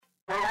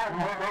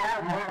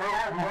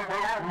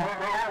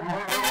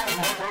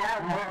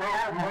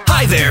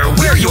Hi there,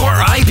 we're your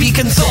IP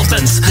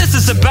consultants. This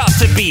is about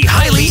to be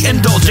highly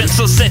indulgent,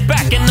 so sit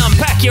back and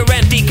unpack your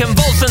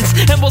anticonvulsants,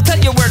 and we'll tell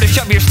you where to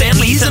shove your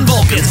Stanleys and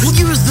Vulcans. We'll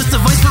use this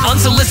device for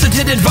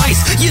unsolicited advice.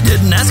 You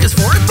didn't ask us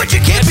for it, but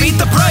you can't beat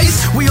the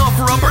price. We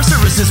offer up our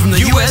services from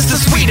the US to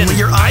Sweden.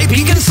 We're your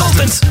IP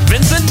consultants,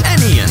 Vincent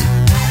and Ian.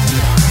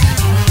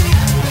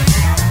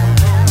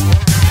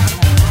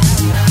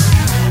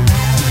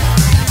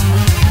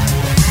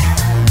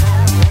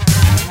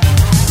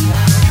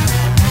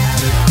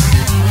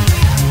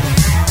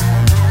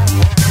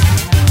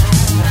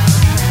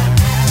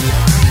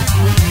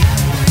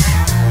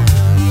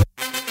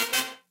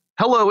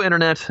 Hello,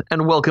 Internet,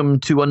 and welcome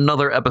to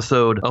another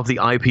episode of the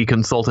IP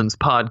Consultants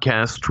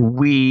podcast.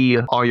 We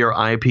are your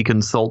IP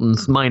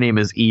consultants. My name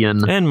is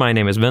Ian. And my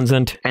name is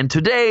Vincent. And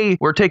today,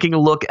 we're taking a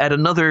look at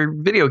another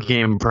video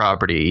game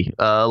property.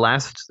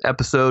 Last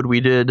episode, we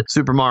did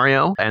Super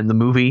Mario and the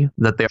movie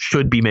that they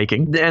should be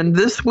making. And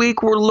this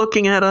week, we're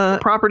looking at a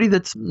property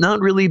that's not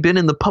really been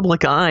in the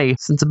public eye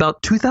since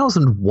about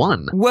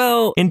 2001.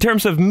 Well, in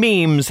terms of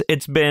memes,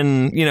 it's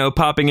been,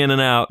 popping in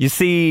and out. You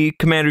see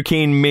Commander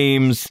Keen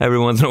memes every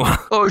once in a while.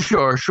 Oh,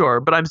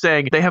 sure. But I'm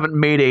saying they haven't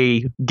made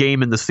a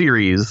game in the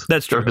series.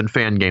 That's true. There have been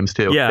fan games,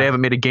 too. Yeah. They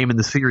haven't made a game in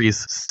the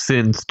series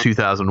since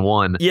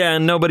 2001. Yeah,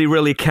 and nobody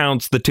really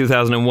counts the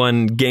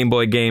 2001 Game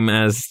Boy game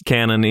as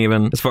canon,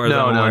 even, as far as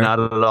I'm aware. No, not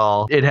at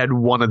all. It had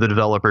one of the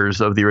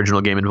developers of the original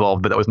game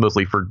involved, but that was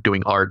mostly for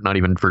doing art, not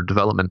even for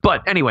development.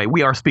 But anyway,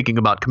 we are speaking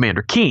about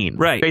Commander Keen.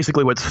 Right.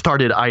 Basically what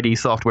started ID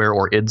Software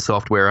or id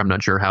Software. I'm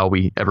not sure how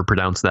we ever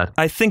pronounce that.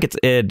 I think it's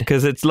id,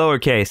 because it's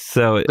lowercase,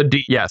 so...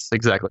 Yes,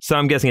 exactly. So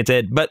I'm guessing it's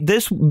id. But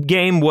this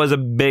game was a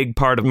big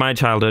part of my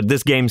childhood.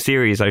 This game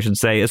series, I should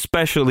say,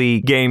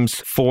 especially games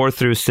 4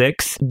 through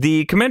 6.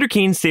 The Commander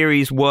Keen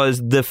series was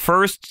the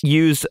first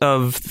use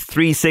of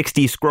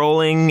 360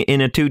 scrolling in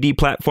a 2D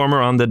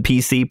platformer on the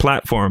PC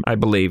platform, I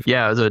believe.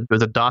 Yeah, it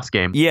was a DOS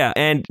game. Yeah,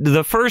 and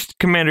the first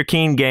Commander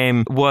Keen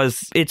game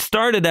it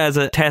started as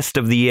a test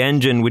of the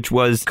engine, which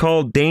was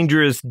called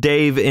Dangerous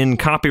Dave in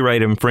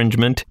copyright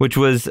infringement, which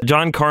was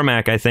John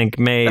Carmack, I think,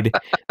 made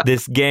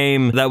this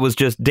game that was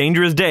just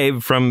Dangerous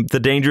Dave from the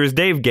Dangerous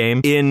Dave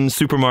game in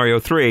Super Mario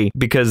 3,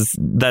 because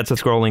that's a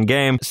scrolling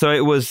game. So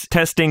it was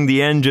testing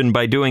the engine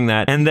by doing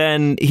that. And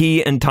then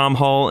he and Tom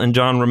Hall and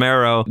John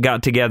Romero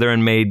got together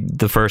and made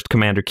the first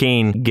Commander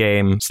Keen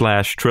game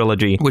 /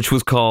 trilogy, which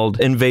was called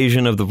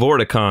Invasion of the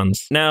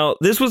Vorticons. Now,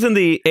 this was in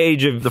the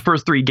age of... The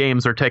first 3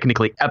 games are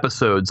technically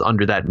episodes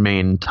under that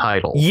main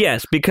title.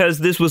 Yes, because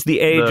this was the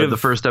age of... The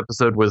first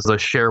episode was a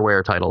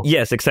shareware title.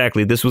 Yes,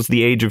 exactly. This was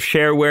the age of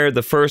shareware.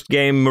 The first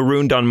game,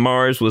 Marooned on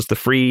Mars, was the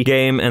free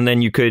game, and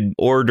then you could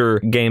order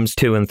games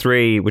 2 and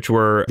 3, which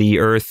were The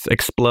Earth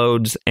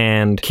Explodes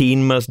and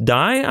Keen Must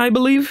Die, I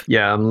believe.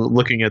 Yeah, I'm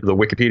looking at the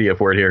Wikipedia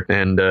for it here.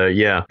 And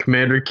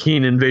Commander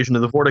Keen Invasion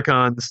of the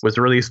Vorticons was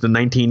released in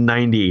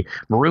 1990.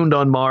 Marooned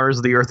on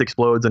Mars, The Earth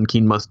Explodes, and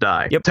Keen Must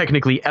Die. Yep.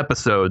 Technically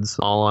episodes,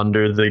 all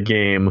under the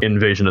game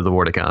Invasion of the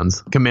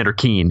Vorticons. Commander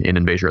Keen in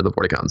Invasion of the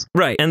Vorticons.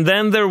 Right. And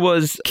then there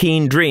was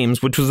Keen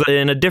Dreams, which was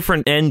in a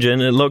different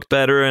engine. It looked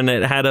better and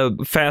it had a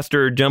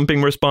faster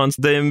jumping response.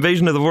 The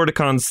Invasion of the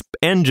Vorticons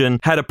engine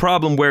had a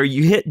problem where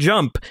you hit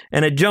jump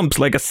and it jumps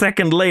like a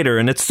second later,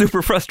 and it's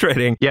super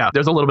frustrating. Yeah,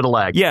 there's a little bit of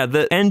lag. Yeah,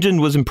 the engine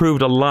was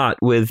improved a lot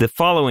with the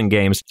following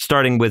games,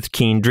 starting with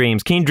Keen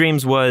Dreams. Keen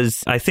Dreams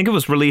I think it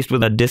was released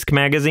with a disc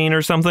magazine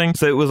or something,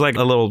 so it was like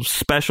a little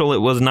special.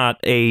 It was not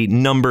a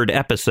numbered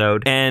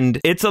episode, and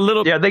it's a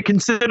little... Yeah, they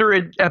consider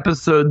it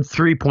episode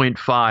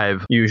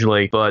 3.5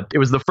 usually, but it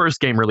was the first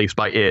game released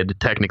by id,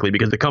 technically,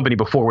 because the company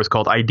before was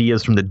called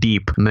Ideas from the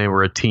Deep, and they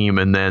were a team,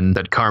 and then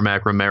that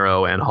Carmack,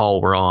 Romero, and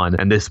Hall were on,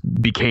 and this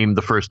became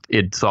the first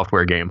id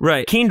Software game.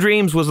 Right. Keen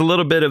Dreams was a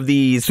little bit of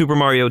the Super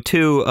Mario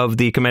 2 of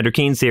the Commander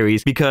Keen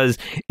series, because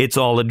it's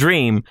all a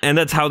dream, and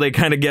that's how they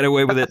kind of get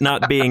away with it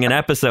not being an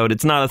episode.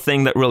 It's not a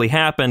thing that really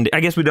happened. I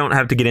guess we don't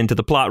have to get into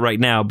the plot right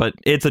now, but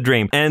it's a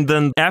dream. And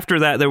then after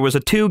that, there was a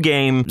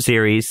 2-game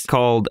series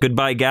called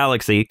Goodbye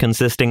Galaxy,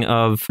 consisting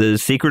of The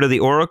Secret of the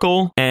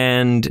Oracle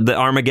and The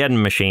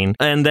Armageddon Machine.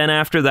 And then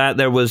after that,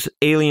 there was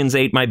Aliens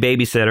Ate My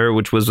Babysitter,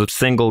 which was a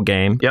single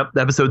game. Yep,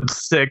 episode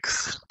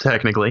 6,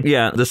 technically.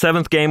 Yeah, the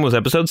 7th game was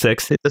episode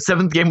 6. The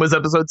 7th game was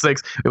episode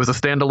 6. It was a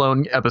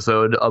standalone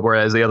episode,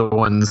 whereas the other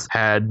ones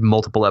had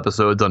multiple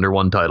episodes under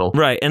one title.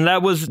 Right, and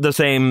that was the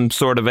same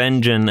sort of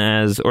engine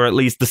as, or at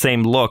least the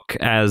same look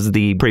as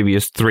the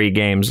previous 3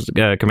 games,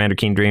 Commander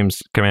Keen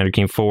Dreams, Commander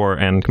Keen 4,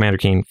 and Commander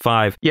Keen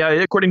 5. Yeah,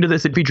 according to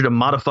this, it featured a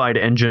modified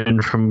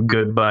engine from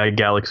Goodbye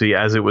Galaxy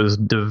as it was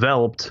developed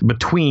developed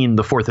between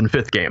the 4th and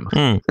 5th game.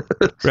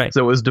 Right.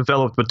 So it was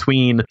developed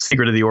between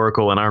Secret of the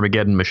Oracle and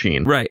Armageddon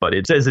Machine. Right. But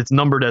it says it's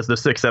numbered as the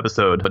 6th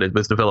episode, but it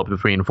was developed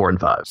between 4 and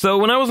 5. So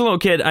when I was a little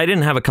kid, I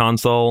didn't have a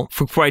console.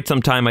 For quite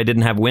some time, I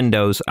didn't have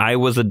Windows. I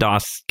was a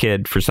DOS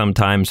kid for some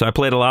time, so I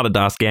played a lot of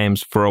DOS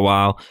games for a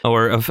while.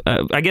 Or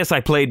I guess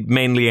I played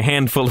mainly a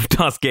handful of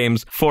DOS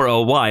games for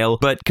a while,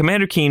 but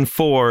Commander Keen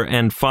 4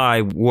 and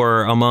 5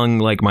 were among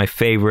like my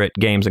favorite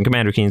games, and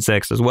Commander Keen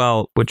 6 as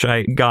well, which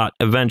I got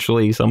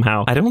eventually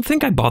somehow. I don't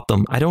think I bought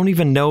them. I don't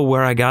even know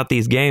where I got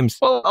these games.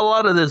 Well, a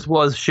lot of this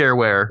was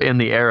shareware in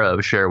the era of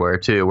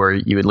shareware too, where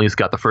you at least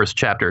got the first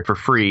chapter for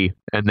free,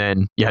 and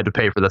then you had to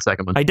pay for the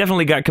second one. I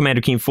definitely got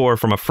Commander Keen 4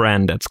 from a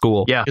friend at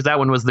school. Yeah, because that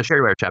one was the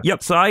shareware chapter.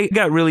 Yep, so I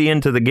got really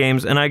into the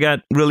games, and I got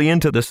really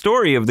into the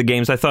story of the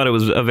games. I thought it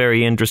was a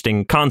very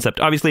interesting concept.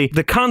 Obviously,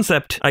 the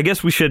concept, I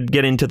guess we should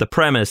get into the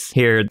premise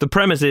here. The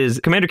premise is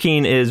Commander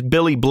Keen is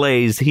Billy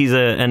Blaze. He's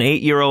an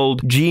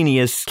 8-year-old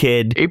genius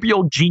kid.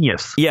 8-year-old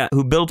genius. Yeah,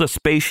 who built a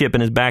spaceship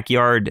in his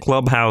backyard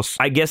clubhouse,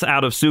 I guess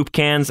out of soup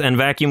cans and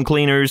vacuum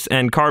cleaners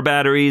and car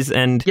batteries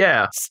and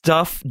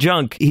stuff,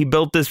 junk. He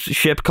built this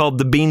ship called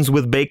the Beans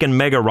with Bacon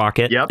Mega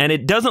Rocket. Yep. And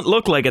it doesn't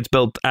look like it's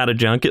built out of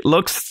junk. It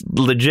looks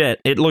legit.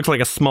 It looks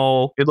like a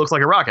small... It looks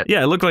like a rocket.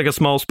 Yeah, it looked like a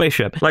small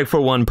spaceship, like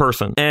for one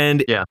person.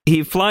 And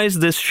he flies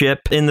this ship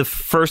in the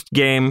first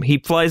game. He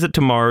flies it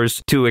to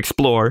Mars to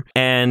explore,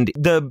 and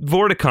the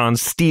Vorticons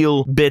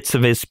steal bits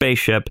of his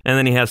spaceship, and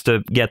then he has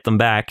to get them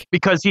back.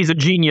 Because he's a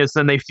genius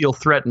and they feel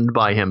threatened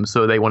by him,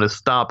 so they want to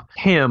stop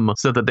him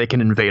so that they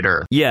can invade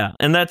Earth. Yeah,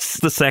 and that's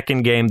the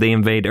second game. They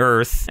invade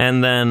Earth,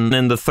 and then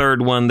in the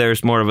third one,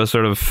 there's more of a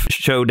sort of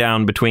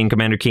showdown between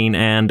Commander Keen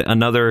and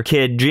another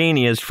kid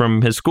genius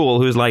from his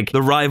school who's like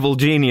the rival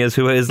genius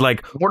who is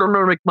like...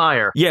 Mortimer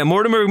McMire. Yeah,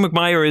 Mortimer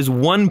McMire is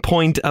 1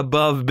 point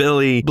above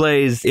Billy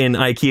Blaze in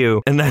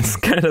IQ, and that's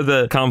kind of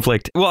the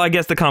conflict. Well, I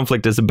guess the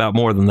conflict is about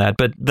more than that,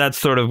 but that's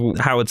sort of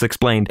how it's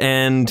explained.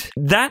 And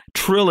that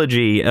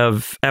trilogy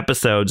of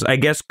episodes, I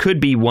guess, could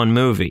be one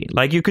movie.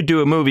 Like, you could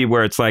do a movie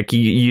where it's like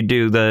you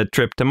do the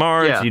trip to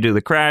Mars, you do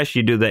the crash,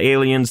 you do the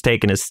aliens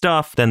taking his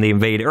stuff, then they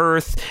invade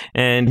Earth,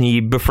 and he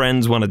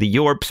befriends one of the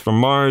Yorps from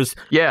Mars.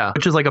 Yeah,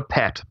 which is like a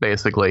pet,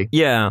 basically.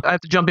 Yeah. I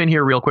have to jump in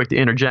here real quick to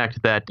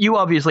interject that you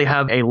obviously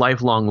have a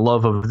lifelong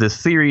love of this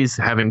series,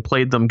 having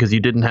played them because you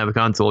didn't have a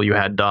console, you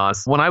had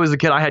DOS. When I was a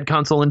kid, I had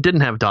console and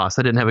didn't have DOS.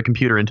 I didn't have a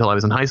computer until I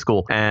was in high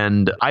school,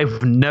 and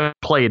I've never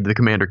played the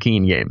Commander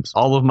Keen games.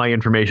 All of my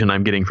information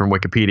I'm getting from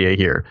Wikipedia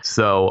here,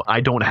 so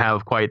I don't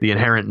have quite the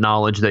inherent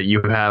knowledge that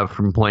you have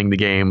from playing the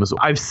games.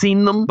 I've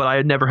seen them, but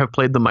I never have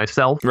played them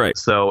myself. Right.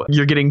 So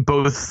you're getting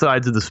both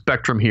sides of the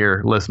spectrum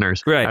here,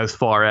 listeners, as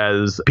far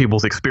as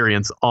people's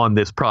experience on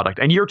this product.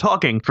 And you're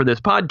talking, for this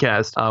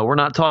podcast, we're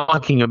not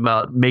talking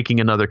about making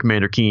another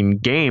Commander Keen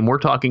game. We're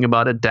talking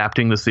about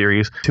adapting the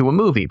series to a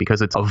movie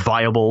because it's a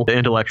viable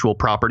intellectual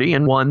property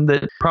and one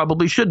that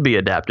probably should be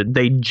adapted.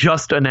 They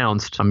just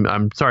announced,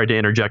 I'm sorry to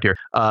interject here,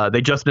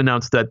 they just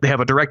announced that they have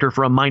a director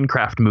for a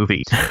Minecraft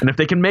movie. And if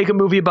they can make a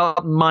movie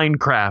about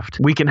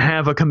Minecraft, we can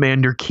have a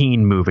Commander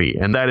Keen movie.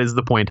 And that is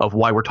the point of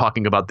why we're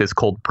talking about this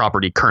cold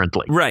property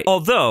currently. Right.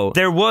 Although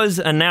there was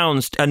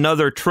announced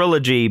another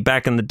trilogy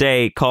back in the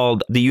day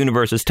called The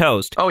Universe is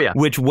Toast. Oh, yeah.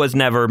 Which was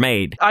never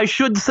made. I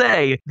should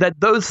say that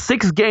those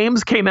 6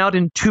 games came out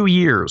in 2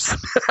 years.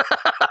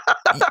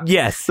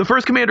 Yes. The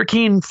first Commander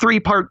Keen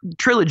 3-part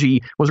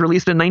trilogy was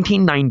released in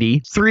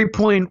 1990.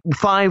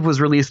 3.5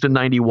 was released in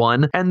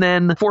 91. And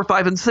then 4,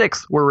 5, and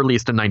 6 were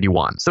released in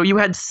 91. So you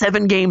had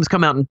 7 games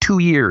come out in 2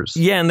 years.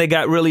 Yeah, and they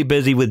got really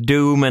busy with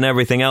Doom and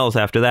everything else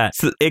after that.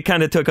 So it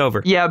kind of took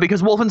over. Yeah,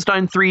 because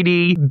Wolfenstein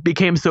 3D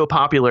became so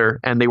popular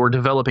and they were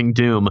developing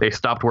Doom, they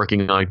stopped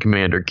working on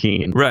Commander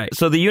Keen. Right.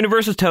 So the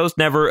Universe is Toast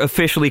never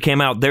officially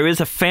came out. There is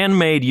a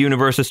fan-made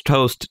Universe is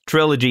Toast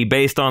trilogy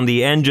based on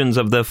the engines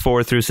of the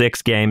 4 through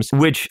 6 games,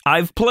 which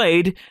I've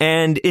played,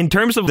 and in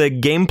terms of the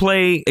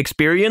gameplay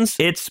experience,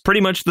 it's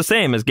pretty much the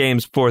same as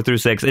games 4 through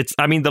 6.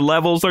 The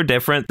levels are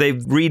different.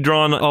 They've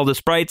redrawn all the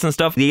sprites and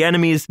stuff. The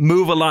enemies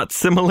move a lot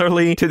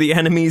similarly to the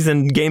enemies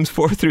in games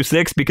 4 through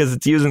 6 because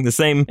it's using the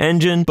same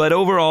engine, but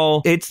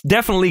overall, it's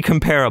definitely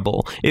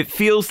comparable. It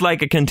feels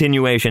like a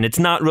continuation. It's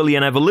not really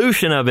an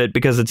evolution of it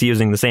because it's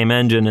using the same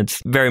engine.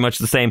 It's very much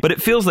the same, but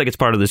it feels like it's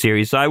part of the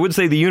series. So I would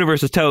say The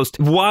Universe is Toast,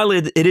 while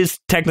it is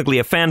technically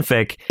a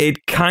fanfic,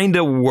 it kind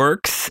of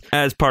works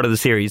as part of the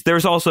series.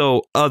 There's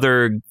also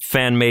other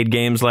fan-made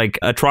games like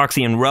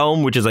Atroxian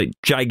Realm, which is a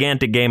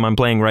gigantic game I'm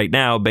playing right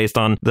now based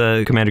on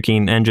the Commander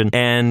Keen engine.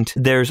 And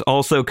there's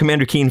also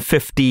Commander Keen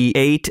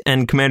 58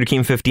 and Commander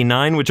Keen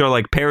 59, which are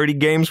like parody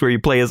games where you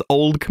play as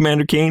old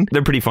Commander Keen.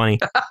 They're pretty funny.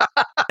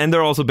 and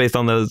they're also based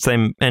on the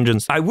same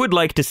engines. I would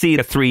like to see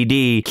a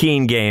 3D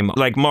Keen game,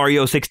 like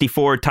Mario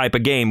 64 type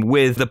of game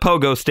with the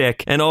pogo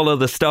stick and all of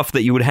the stuff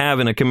that you would have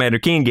in a Commander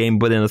Keen game,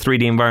 but in a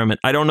 3D environment.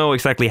 I don't know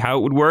exactly how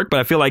it would work, but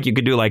I feel like you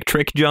could do like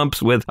trick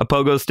jumps with a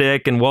pogo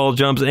stick and wall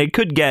jumps, and it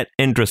could get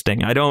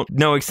interesting. I don't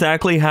know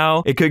exactly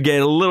how. It could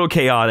get a little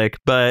chaotic,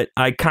 but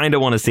I kind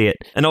of want to see it.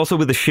 And also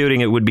with the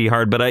shooting, it would be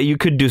hard, but you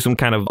could do some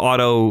kind of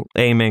auto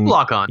aiming.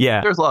 Lock on.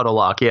 Yeah. There's auto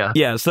lock, yeah.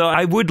 Yeah, so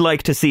I would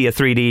like to see a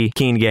 3D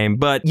Keen game,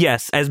 but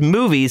yes, as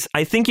movies,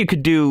 I think you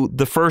could do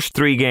the first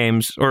 3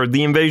 games, or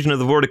the Invasion of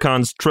the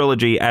Vortigaunts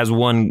trilogy as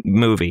one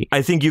movie.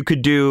 I think you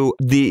could do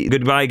the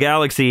Goodbye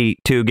Galaxy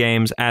 2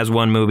 games as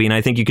one movie, and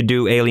I think you could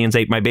do Aliens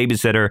Ate My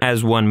Babysitter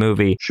as one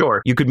movie.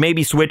 Sure. You could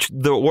maybe switch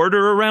the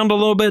order around a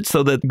little bit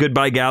so that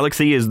Goodbye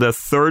Galaxy is the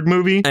 3rd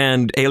movie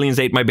and Aliens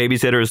Ate My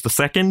Babysitter is the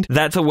 2nd.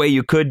 That's a way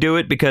you could do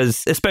it,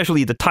 because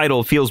especially the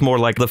title feels more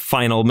like the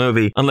final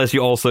movie, unless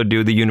you also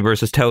do The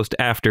Universe is Toast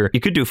after. You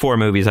could do 4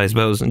 movies, I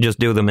suppose, and just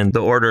do them in the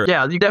order.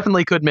 Yeah, you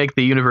definitely could make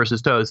The Universe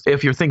is Toast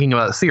if you're thinking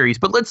about a series,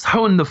 but let's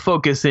hone the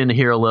focus in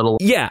here a little.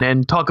 Yeah.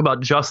 And talk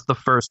about just the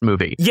first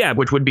movie. Yeah.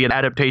 Which would be an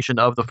adaptation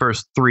of the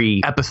first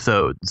 3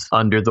 episodes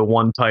under the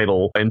one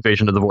title,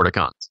 Invasion of the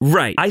Vortigaunts.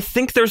 Right. I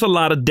think there's a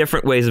lot of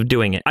different ways of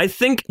doing it. I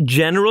think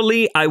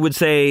generally, I would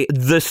say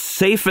the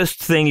safest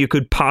thing you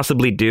could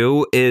possibly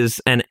do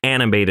is an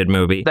animated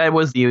movie. That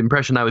was the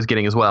impression I was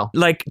getting as well.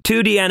 Like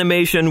 2D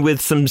animation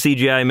with some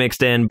CGI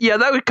mixed in. Yeah,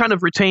 that would kind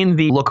of retain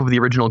the look of the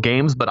original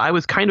games, but I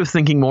was kind of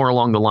thinking more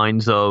along the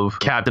lines of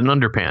Captain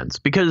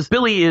Underpants, because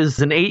Billy is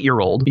an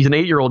 8-year-old. He's an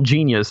 8-year-old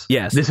genius.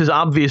 Yes. This is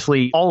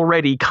obviously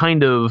already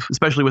kind of,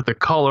 especially with the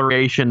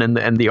coloration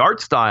and the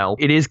art style,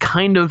 it is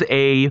kind of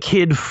a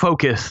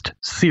kid-focused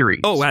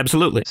series. Oh,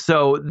 absolutely.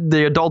 So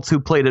the adults who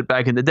played it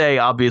back in the day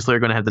obviously are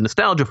going to have the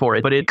nostalgia for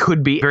it, but it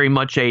could be very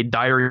much a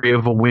Diary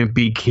of a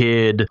Wimpy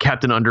Kid,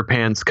 Captain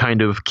Underpants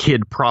kind of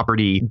kid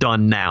property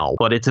done now.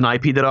 But it's an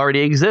IP that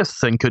already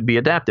exists and could be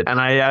adapted. And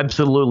I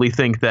absolutely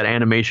think that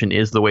animation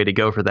is the way to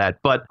go for that.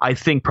 But I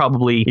think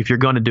probably if you're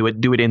going to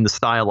do it in the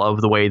style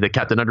of the way the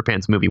Captain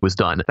Underpants movie was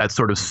done. That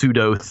sort of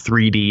pseudo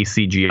 3D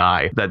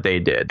CGI that they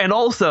did. And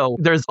also,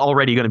 there's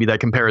already going to be that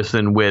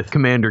comparison with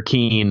Commander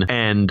Keen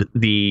and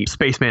the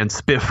Spaceman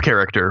Spiff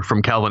character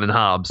from Calvin and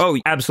Hobbes. Oh,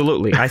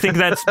 absolutely. I think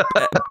that's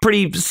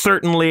pretty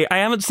certainly, I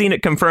haven't seen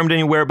it confirmed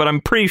anywhere, but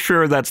I'm pretty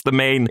sure that's the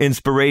main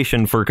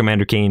inspiration for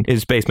Commander Keen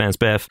is Spaceman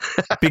Spiff.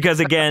 Because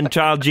again,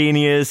 child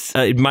genius,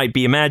 it might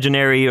be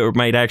imaginary or it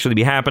might actually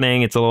be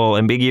happening. It's a little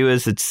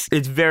ambiguous.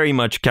 It's very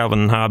much Calvin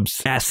and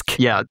Hobbes-esque.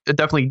 Yeah, it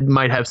definitely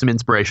might have some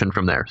inspiration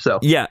from there. So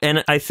yeah,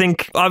 and I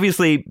think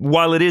obviously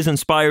while it is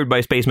inspired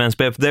by Spaceman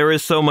Spiff, there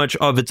is so much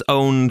of its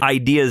own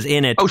ideas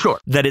in it. Oh, sure.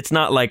 That it's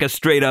not like a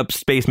straight up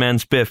Spaceman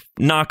Spiff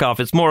knockoff.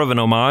 It's more of an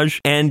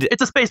homage. And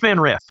it's a Spaceman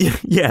riff.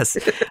 Yes,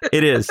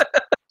 it is.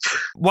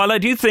 While I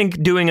do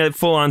think doing a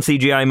full-on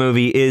CGI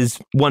movie is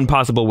one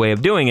possible way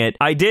of doing it,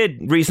 I did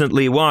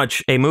recently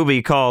watch a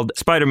movie called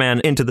Spider-Man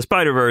Into the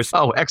Spider-Verse.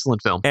 Oh,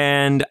 excellent film.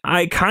 And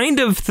I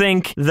kind of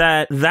think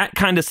that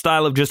kind of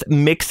style of just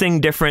mixing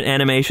different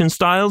animation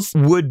styles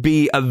would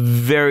be a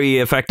very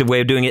effective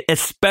way of doing it,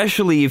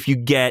 especially if you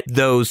get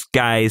those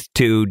guys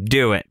to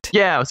do it.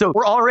 Yeah, so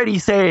we're already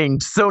saying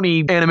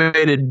Sony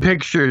Animated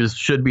Pictures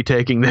should be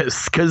taking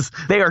this because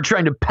they are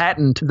trying to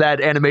patent that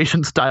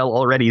animation style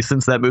already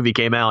since that movie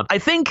came out. I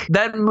think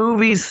that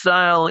movie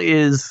style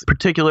is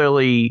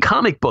particularly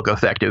comic book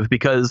effective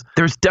because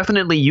there's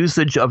definitely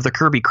usage of the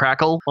Kirby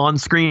Crackle on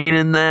screen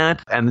in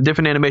that and the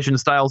different animation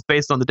styles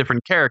based on the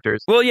different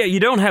characters. Well, yeah, you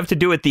don't have to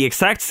do it the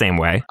exact same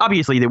way.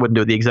 Obviously, they wouldn't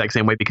do it the exact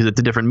same way because it's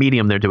a different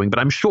medium they're doing, but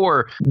I'm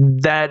sure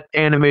that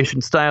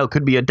animation style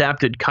could be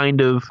adapted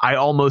kind of, I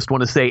almost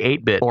want to say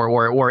 8-bit or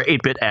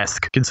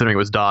 8-bit-esque, considering it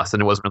was DOS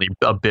and it wasn't really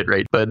a bit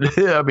rate, but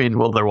I mean,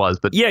 well, there was.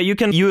 But yeah, you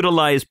can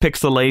utilize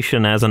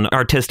pixelation as an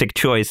artistic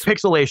choice.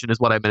 Pixelation is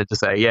what I meant to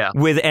say, yeah.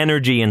 With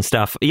energy and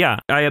stuff. Yeah,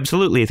 I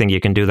absolutely think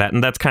you can do that.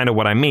 And that's kind of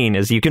what I mean,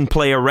 is you can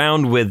play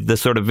around with the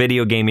sort of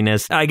video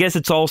gaminess. I guess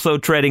it's also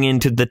treading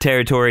into the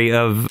territory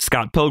of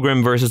Scott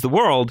Pilgrim versus the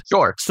World.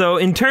 Sure. So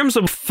in terms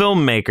of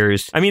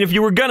filmmakers, I mean, if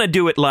you were going to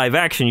do it live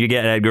action, you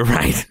get Edgar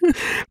Wright.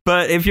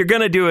 But if you're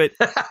going to do it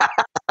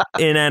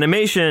in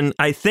animation,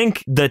 I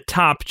think the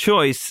top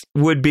choice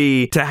would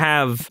be to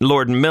have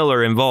Lord and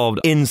Miller involved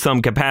in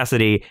some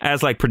capacity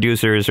as like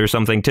producers or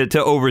something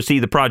to oversee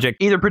the project.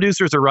 Either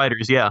producers or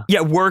writers, yeah.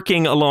 Yeah,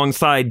 working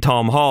alongside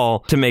Tom Hall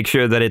to make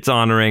sure that it's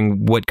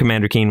honoring what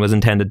Commander Keen was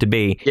intended to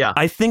be. Yeah.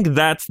 I think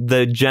that's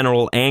the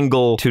general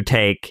angle to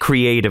take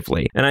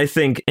creatively. And I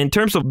think in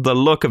terms of the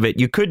look of it,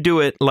 you could do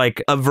it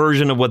like a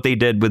version of what they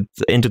did with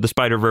Into the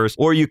Spider-Verse,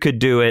 or you could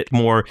do it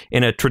more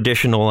in a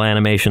traditional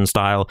animation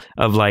style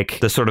of like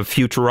the sort of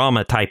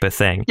Futurama type of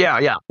thing. Yeah,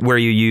 yeah. Where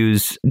you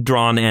use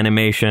drawn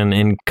animation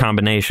in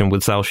combination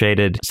with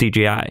cel-shaded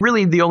CGI.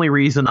 Really, the only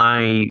reason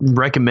I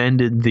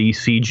recommended the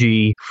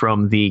CG from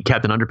from the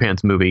Captain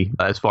Underpants movie,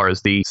 as far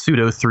as the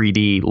pseudo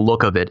 3D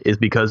look of it, is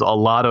because a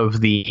lot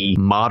of the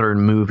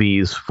modern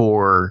movies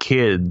for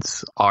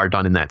kids are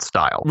done in that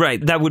style.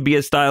 Right. That would be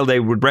a style they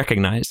would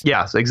recognize.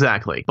 Yes,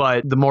 exactly.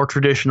 But the more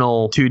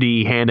traditional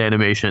 2D hand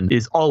animation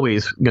is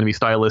always going to be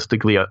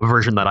stylistically a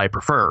version that I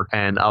prefer.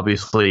 And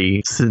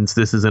obviously, since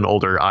this is an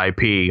older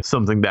IP,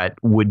 something that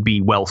would be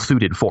well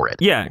suited for it.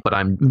 Yeah. But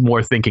I'm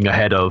more thinking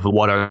ahead of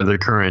what are the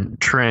current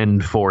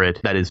trend for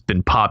it that has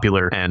been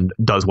popular and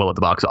does well at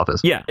the box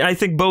office. Yeah, I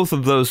think both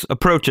of those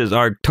approaches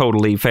are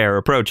totally fair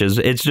approaches.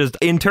 It's just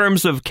in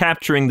terms of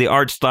capturing the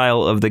art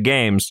style of the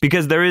games,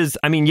 because there is,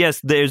 I mean, yes,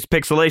 there's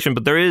pixelation,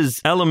 but there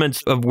is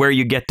elements of where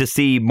you get to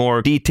see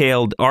more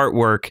detailed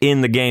artwork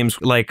in the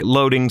games, like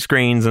loading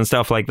screens and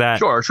stuff like that.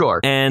 Sure.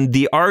 And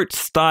the art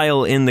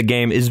style in the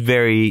game is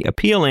very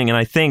appealing, and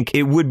I think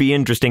it would be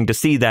interesting to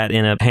see that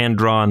in a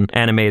hand-drawn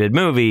animated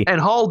movie.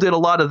 And Hall did a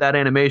lot of that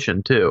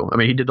animation, too. I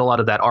mean, he did a lot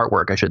of that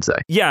artwork, I should say.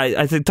 Yeah,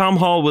 I think Tom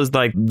Hall was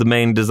like the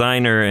main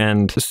designer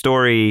and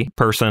story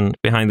person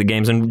behind the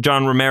games, and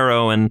John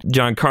Romero and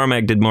John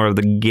Carmack did more of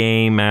the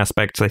game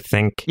aspects, I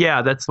think.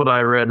 Yeah, that's what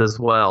I read as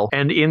well.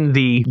 And in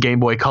the Game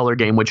Boy Color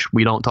game, which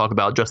we don't talk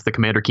about, just the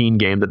Commander Keen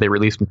game that they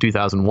released in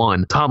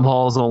 2001, Tom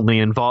Hall's only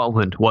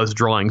involvement was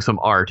drawing some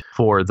art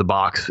for the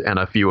box and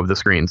a few of the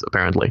screens,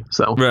 apparently.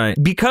 So right.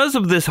 Because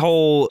of this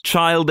whole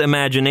child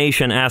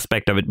imagination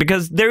aspect of it,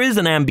 because there is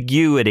an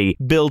ambiguity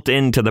built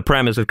into the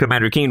premise of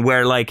Commander Keen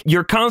where, like,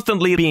 you're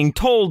constantly being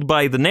told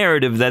by the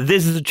narrative that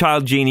this is a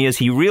child genius,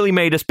 he really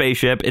made a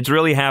spaceship, it's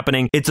really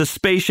happening, it's a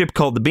spaceship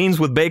called the Beans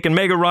with Bacon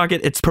Mega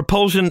Rocket, its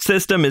propulsion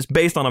system is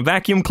based on a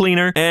vacuum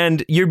cleaner,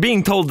 and you're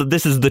being told that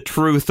this is the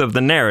truth of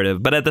the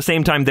narrative, but at the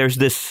same time there's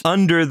this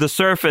under the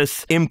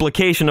surface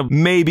implication of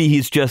maybe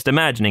he's just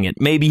imagining it,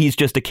 maybe he's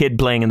just a kid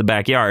playing in the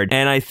backyard,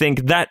 and I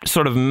think that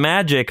sort of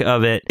magic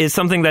of it is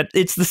something that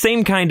it's the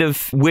same kind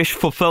of wish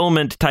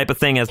fulfillment type of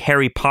thing as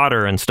Harry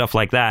Potter and stuff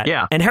like that.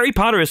 Yeah. And Harry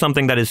Potter is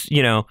something that is,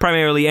 you know,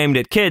 primarily aimed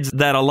at kids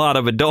that a lot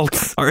of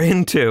adults are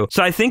into.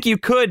 So I think you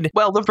could...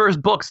 Well, the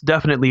first books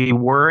definitely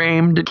were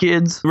aimed at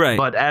kids. Right.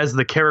 But as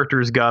the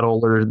characters got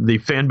older, the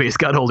fan base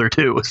got older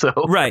too, so...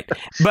 Right.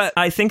 But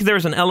I think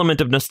there's an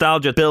element of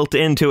nostalgia built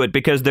into it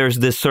because there's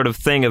this sort of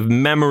thing of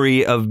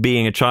memory of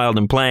being a child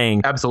and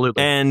playing.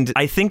 Absolutely. And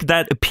I think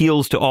that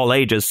appeals to all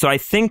ages. So I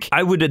think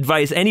I would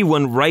advise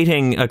anyone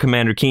writing a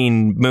Commander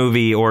Keen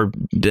movie or,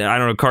 I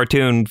don't know,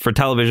 cartoon for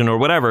television or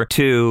whatever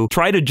to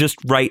try to just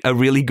write a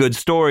really good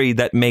story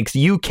that makes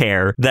you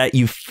care, that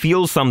you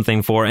feel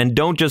something for, and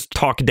don't just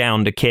talk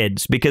down to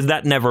kids because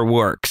that never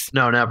works.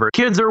 No, never.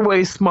 Kids are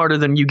way smarter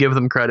than you give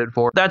them credit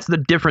for. That's the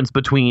difference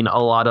between a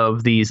lot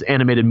of these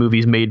animated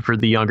movies made for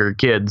the younger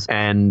kids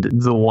and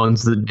the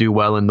ones that do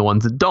well and the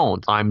ones that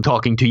don't. I'm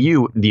talking to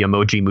you, the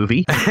Emoji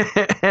Movie.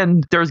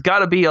 And there's got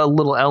to be a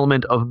little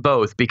element of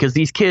both because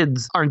these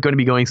kids aren't going to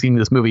be going seeing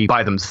this movie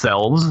by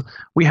themselves.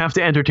 We have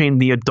to entertain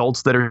the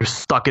adults that are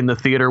stuck in the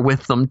theater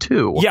with them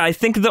too. Yeah, I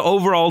think the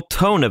overall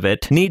tone of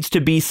it needs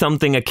to be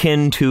something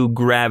akin to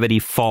Gravity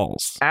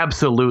Falls.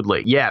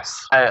 Absolutely.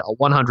 Yes.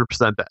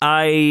 100% that.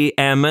 I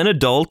am an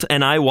adult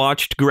and I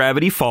watched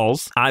Gravity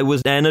Falls. I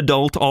was an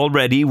adult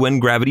already when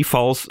Gravity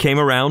Falls came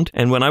around,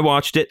 and when I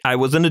watched it, I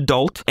was an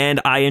adult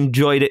and I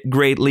enjoyed it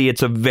greatly.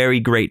 It's a very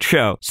great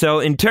show. So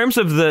in terms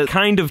of the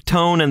kind of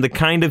tone and the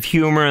kind of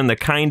humor and the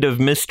kind of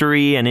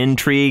mystery and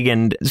intrigue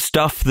and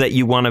stuff that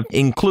you want to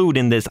include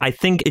in this, I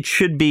think it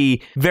should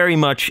be very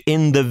much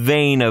in the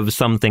vein of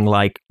something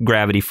like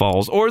Gravity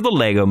Falls or the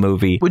Lego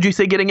Movie. Would you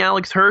say getting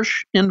Alex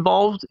Hirsch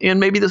involved in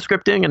maybe the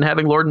scripting and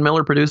having Lord and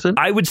Miller produce it?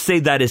 I would say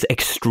that is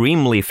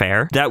extremely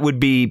fair. That would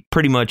be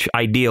pretty much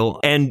ideal.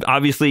 And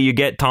obviously you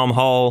get Tom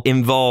Hall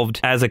involved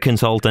as a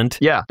consultant.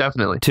 Yeah,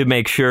 definitely. To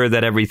make sure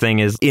that everything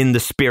is in the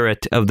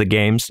spirit of the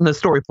games. And the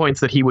story points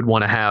that he would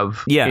want to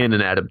have in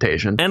an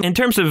adaptation. And in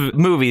terms of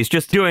movies,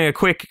 just doing a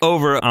quick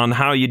over on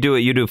how you do it.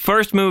 You do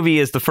first movie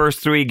is the first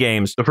 3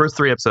 games. The first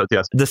 3 episodes,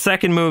 yes. The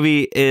second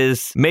movie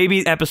is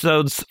maybe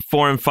episodes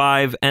 4 and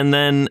 5, and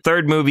then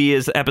third movie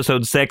is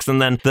episode 6,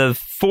 and then the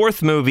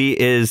fourth movie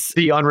is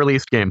the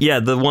unreleased game. Yeah,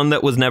 the one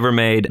that was never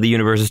made, The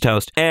Universe is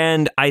Toast.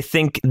 And I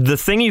think the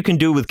thing you can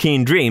do with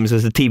Keen Dreams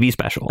is a TV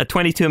special. A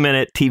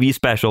 22-minute TV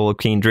special of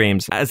Keen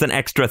Dreams as an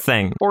extra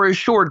thing. Or a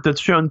short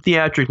that's shown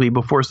theatrically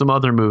before some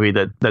other movie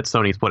that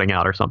Sony's putting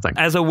out or something.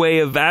 As a way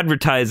of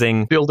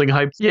advertising. Building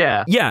hype.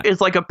 Yeah. Yeah.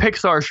 It's like a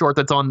Pixar short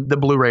that's on the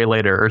Blu-ray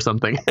later or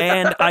something.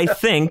 And I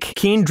think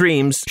Keen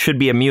Dreams should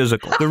be a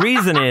musical. The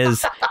reason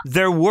is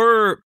there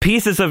were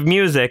pieces of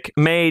music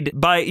made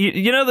by,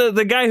 you know,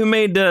 the guy who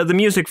made the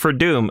music for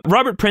Doom.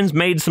 Robert Prince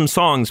made some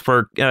songs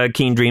for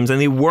Keen Dreams, and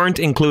and they weren't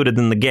included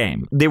in the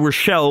game. They were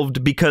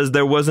shelved because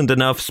there wasn't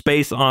enough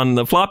space on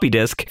the floppy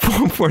disk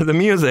for the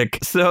music.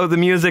 So the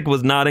music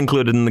was not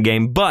included in the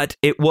game, but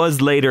it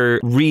was later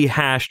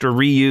rehashed or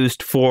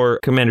reused for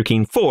Commander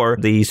Keen 4,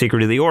 The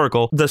Secret of the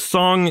Oracle. The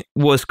song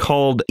was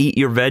called Eat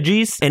Your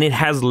Veggies, and it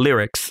has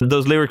lyrics.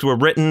 Those lyrics were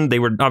written. They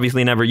were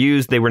obviously never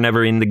used. They were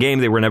never in the game.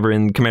 They were never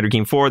in Commander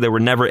Keen 4. There were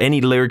never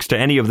any lyrics to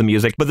any of the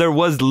music, but there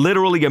was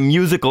literally a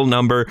musical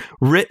number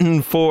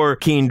written for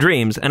Keen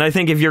Dreams. And I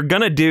think if you're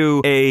gonna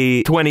do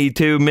a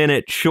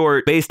 22-minute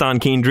short based on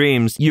Keen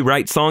Dreams, you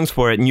write songs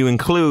for it and you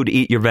include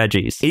Eat Your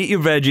Veggies. Eat Your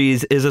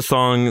Veggies is a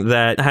song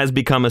that has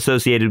become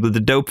associated with the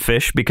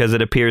Dopefish because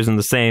it appears in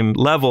the same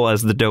level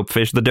as the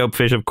Dopefish. The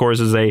Dopefish, of course,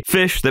 is a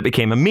fish that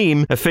became a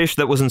meme, a fish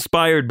that was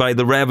inspired by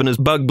the ravenous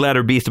bug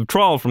bladder beast of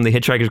Trawl from the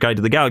Hitchhiker's Guide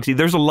to the Galaxy.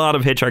 There's a lot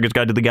of Hitchhiker's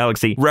Guide to the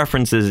Galaxy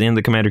references in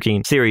the Commander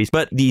Keen series,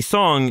 but the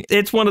song,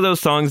 it's one of those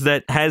songs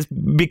that has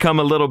become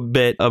a little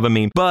bit of a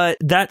meme. But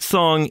that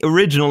song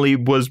originally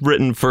was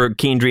written for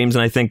Keen Dreams,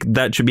 and I think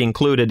that should be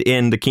included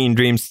in the Keen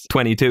Dreams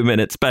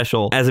 22-minute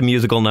special as a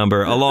musical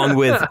number, along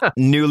with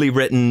newly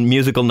written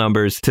musical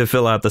numbers to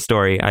fill out the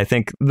story. I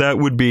think that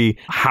would be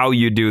how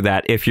you do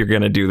that if you're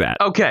going to do that.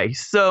 Okay,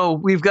 so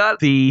we've got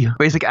the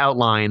basic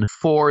outline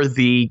for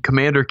the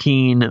Commander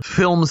Keen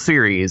film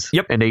series.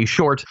 Yep. And a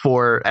short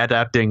for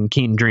adapting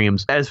Keen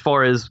Dreams. As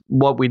far as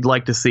what we'd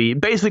like to see,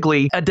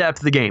 basically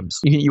adapt the games.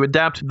 You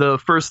adapt the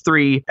first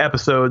 3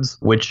 episodes,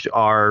 which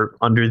are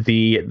under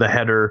the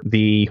header,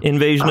 the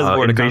Invasion of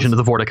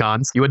the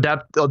Vorticons. You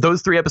adapt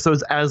those 3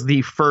 episodes as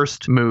the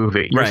first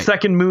movie. Your Right.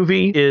 second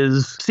movie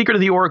is Secret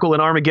of the Oracle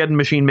and Armageddon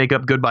Machine make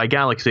up Goodbye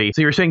Galaxy.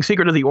 So you're saying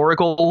Secret of the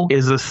Oracle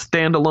is a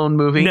standalone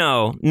movie?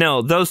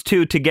 No, those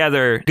two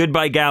together,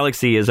 Goodbye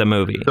Galaxy is a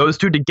movie. Those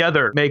two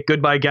together make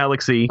Goodbye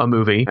Galaxy a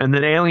movie. And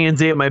then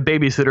Aliens Ate My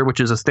Babysitter, which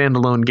is a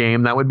standalone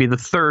game, that would be the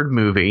 3rd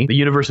movie. The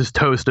Universe is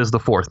Toast as the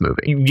 4th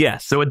movie.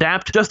 Yes. So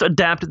just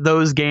adapt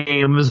those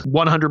games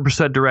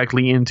 100%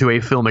 directly into a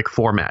filmic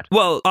format.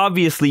 Well,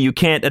 obviously you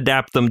can't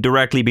adapt them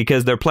directly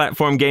because they're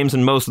platform games,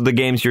 and most of the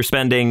games you're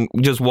spending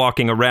just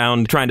walking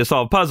around trying to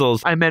solve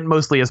puzzles. I meant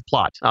mostly as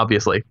plot,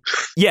 obviously.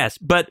 Yes,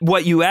 but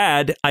what you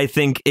add, I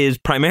think, is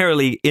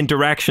primarily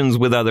interactions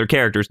with other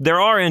characters. There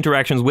are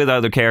interactions with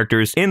other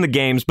characters in the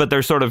games, but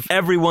there's sort of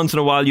every once in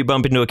a while you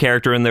bump into a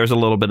character and there's a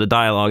little bit of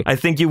dialogue. I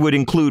think you would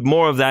include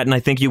more of that, and I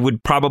think you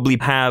would probably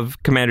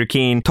have Commander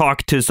Keen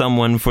talk to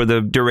someone for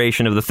the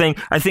duration of the thing.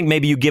 I think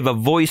maybe you give a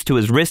voice to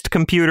his wrist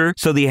computer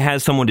so that he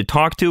has someone to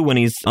talk to when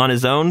he's on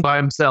his own. By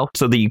himself.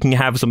 So that you can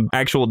have some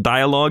actual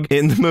dialogue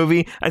in the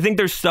movie. I think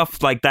there's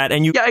stuff like that.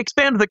 And you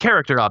expand the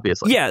character,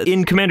 obviously. Yeah,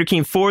 in Commander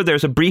Keen 4,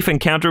 there's a brief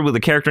encounter with a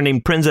character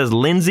named Princess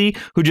Lindsay,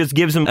 who just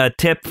gives him a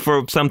tip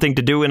for something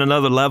to do in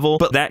another level.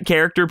 But that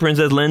character,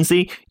 Princess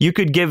Lindsay, you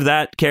could give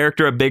that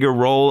character a bigger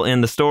role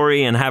in the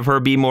story and have her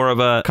be more of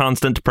a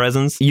constant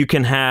presence. You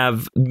can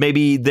have,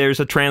 maybe there's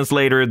a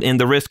translator in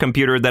the wrist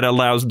computer that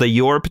allows the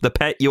Yorp, the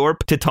pet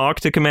Yorp, to talk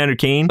to Commander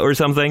Keen or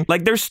something.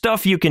 Like, there's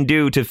stuff you can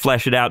do to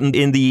flesh it out. And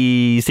in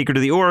the Secret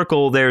of the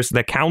Oracle, there's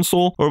the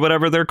Council, or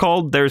whatever they're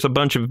called. There's a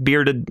bunch of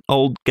bearded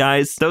old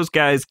guys. Those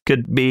guys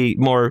could be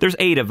more, there's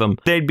 8 of them.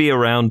 They'd be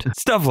around.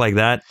 Stuff like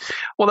that.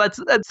 Well, that's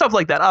stuff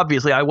like that.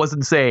 Obviously, I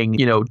wasn't saying,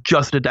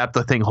 just adapt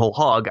the thing whole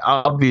hog.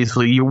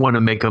 Obviously, you want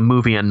to make a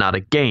movie and not a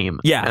game.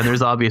 Yeah. And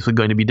there's obviously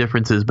going to be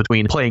differences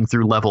between playing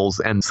through levels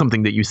and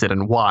something that you sit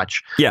and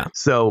watch. Yeah.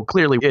 So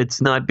clearly,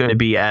 it's not going to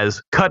be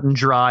as cut and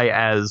dry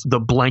as the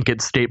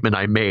blanket statement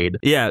I made.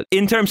 Yeah.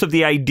 In terms of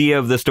the idea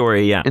of the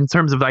story, yeah. In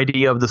terms of the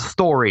idea of the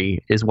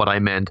story is what I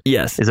meant.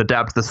 Yes. Is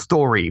adapt the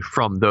story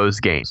from those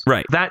games.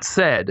 Right. That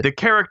said, the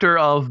character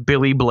of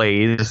Billy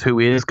Blaze, who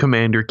is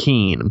Commander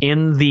Keen,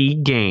 in the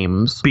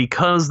games,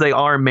 because they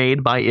are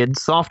made by id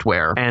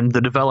Software, and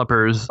the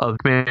developers of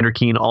Commander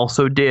Keen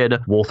also did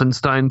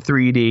Wolfenstein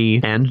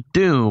 3D and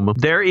Doom,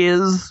 there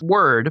is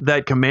word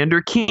that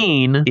Commander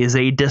Keen is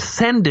a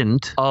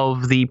descendant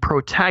of the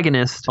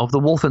protagonist of the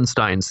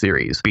Wolfenstein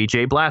series,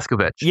 BJ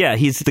Blazkowicz. Yeah,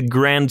 he's the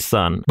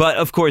grandson. But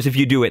of course, if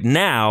you do it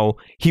now,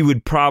 he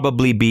would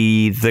probably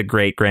be the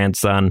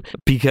great-grandson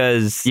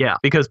because... Yeah,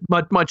 because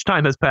much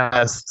time has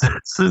passed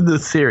since the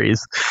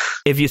series.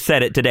 If you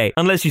set it today.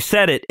 Unless you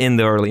set it in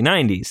the early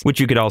 90s, which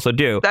you could also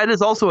do. That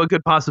is also a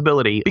good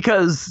possibility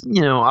because,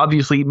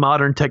 obviously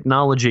modern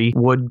technology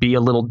would be a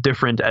little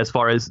different as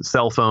far as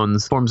cell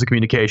phones, forms of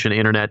communication,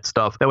 internet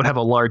stuff. That would have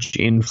a large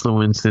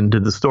influence into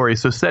the story.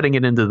 So setting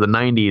it into the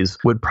 90s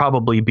would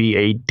probably be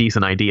a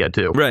decent idea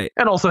too. Right.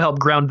 And also help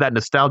ground that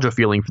nostalgia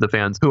feeling for the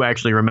fans who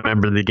actually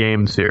remember the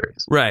game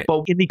series. Right.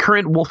 But in the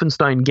current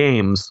Wolfenstein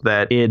games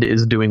that id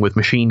is doing with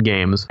Machine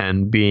Games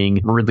and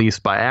being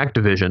released by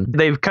Activision,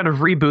 they've kind of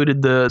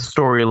rebooted the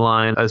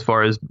storyline as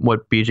far as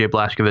what BJ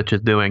Blazkowicz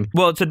is doing.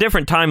 Well, it's a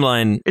different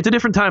timeline. It's a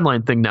different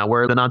timeline thing now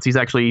where the Nazis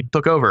actually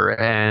took over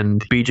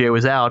and BJ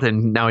was out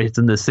and now he's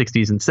in the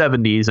 60s and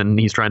 70s and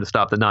he's trying to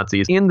stop the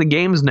Nazis. In the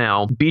games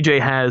now, BJ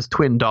has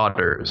twin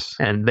daughters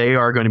and they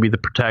are going to be the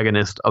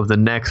protagonist of the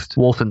next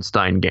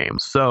Wolfenstein game.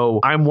 So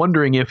I'm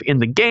wondering if in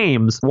the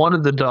games, one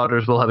of the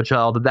daughters will have a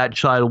child, that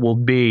child will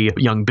be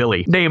young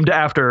Billy, named named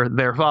after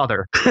their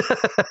father.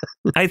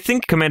 I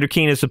think Commander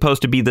Keen is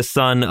supposed to be the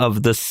son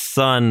of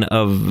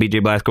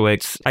BJ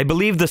Blazkowicz. I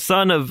believe the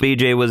son of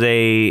BJ was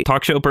a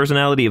talk show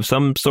personality of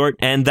some sort,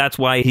 and that's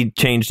why he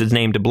changed his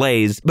name to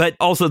Blaze. But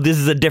also, this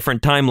is a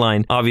different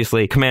timeline.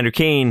 Obviously, Commander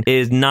Keen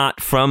is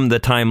not from the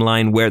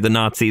timeline where the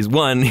Nazis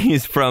won.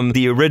 He's from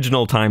the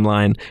original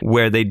timeline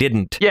where they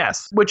didn't.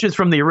 Yes, which is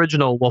from the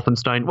original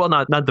Wolfenstein. Well,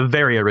 not the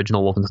very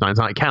original Wolfenstein. It's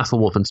not Castle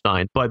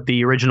Wolfenstein, but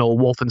the original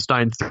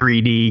Wolfenstein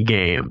 3D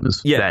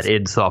games that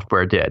id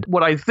Software did.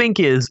 What I think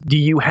is, do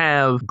you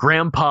have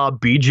Grandpa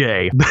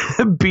BJ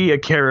be a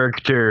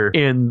character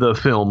in the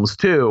films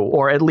too?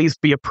 Or at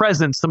least be a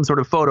presence, some sort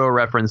of photo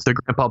reference to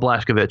Grandpa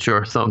Blazkowicz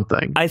or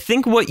something? I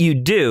think what you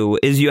do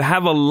is you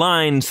have a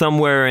line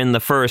somewhere in the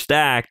first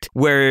act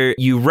where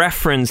you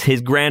reference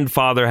his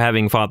grandfather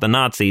having fought the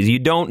Nazis. You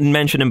don't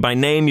mention him by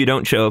name, you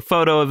don't show a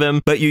photo of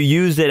him, but you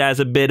use it as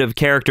a bit of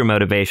character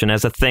motivation,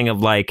 as a thing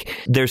of like,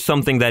 there's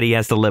something that he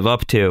has to live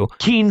up to.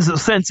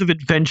 Keen's sense of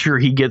adventure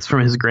he gets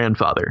from his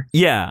grandfather.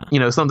 Yeah. You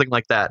know, something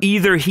like that.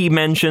 Either he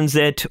mentions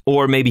it,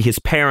 or maybe his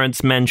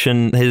parents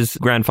mention his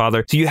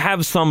grandfather. So you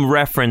have some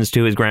reference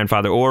to his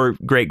grandfather or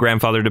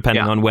great-grandfather,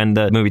 depending on when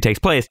the movie takes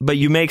place. But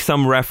you make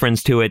some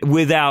reference to it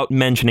without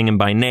mentioning him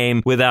by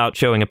name, without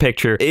showing a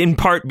picture, in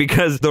part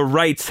because the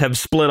rights have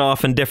split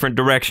off in different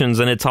directions,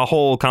 and it's a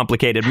whole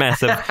complicated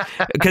mess.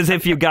 Because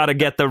if you got to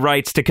get the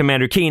rights to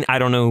Commander Keen, I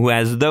don't know who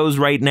has those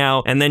right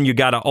now, and then you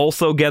got to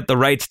also get the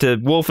rights to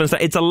Wolfenstein.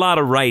 It's a lot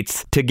of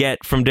rights to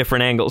get from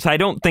different angles. I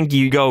don't think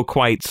you go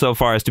quite so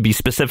far as to be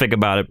specific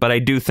about it, but I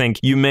do think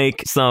you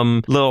make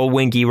some little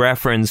winky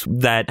reference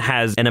that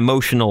has an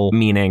emotional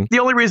meaning. The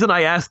only reason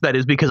I asked that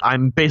is because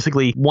I'm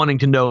basically wanting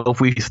to know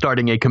if we're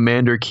starting a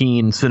Commander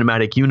Keen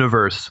cinematic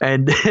universe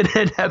and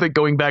have it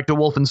going back to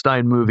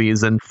Wolfenstein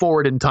movies and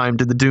forward in time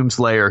to the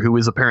Doomslayer, who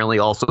is apparently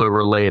also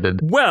related.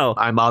 Well,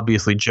 I'm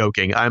obviously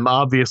joking. I'm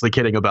obviously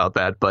kidding about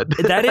that, but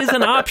that is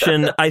an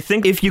option. I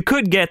think if you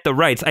could get the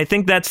rights, I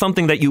think that's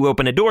something that you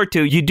open a door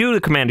to. You do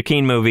the Commander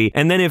Keen movie,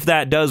 and then if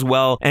that does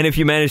well, and if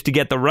you manage to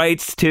get the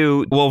rights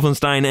to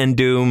Wolfenstein and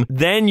Doom,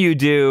 then you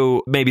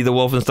do maybe the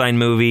Wolfenstein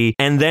movie,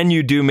 and then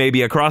you do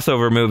maybe a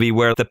crossover movie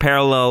where the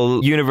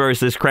parallel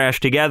universes crash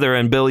together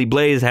and Billy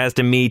Blaze has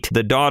to meet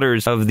the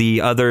daughters of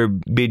the other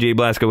BJ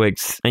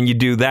Blazkowicz, and you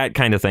do that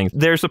kind of thing.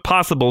 There's a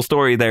possible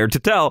story there to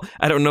tell.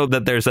 I don't know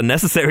that there's a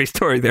necessary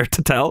story there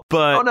to tell,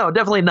 but... Oh, no,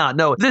 definitely not.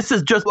 No, this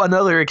is just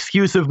another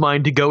excuse of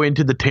mine to go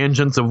into the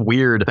tangents of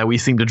weird that we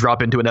seem to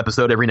drop into an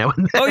episode every now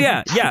and then. Oh,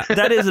 yeah,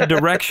 that is a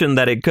direction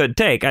that it could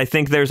take. I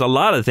think there's a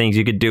lot of things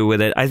you could do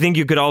with it. I think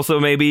you could also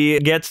maybe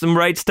get some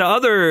rights to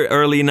other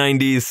early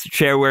 90s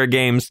shareware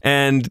games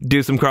and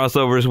do some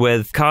crossovers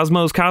with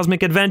Cosmos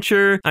Cosmic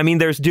Adventure. I mean,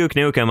 there's Duke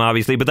Nukem,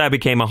 obviously, but that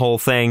became a whole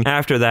thing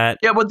after that.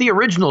 Yeah, but the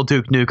original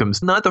Duke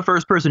Nukems, not the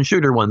first-person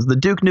shooter ones, the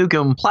Duke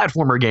Nukem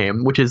platformer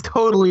game, which is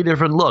totally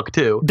different look,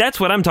 too. That's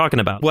what I'm talking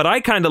about. What I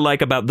kind of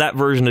like about that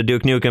version of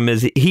Duke Nukem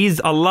is he's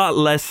a lot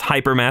less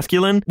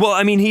hyper-masculine. Well,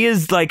 I mean, he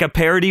is like a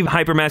parody of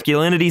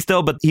hyper-masculinity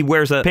still, but he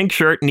wears a pink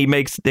shirt and he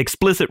makes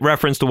explicit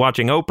reference to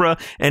watching Oprah,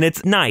 and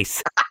it's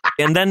nice.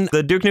 And then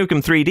the Duke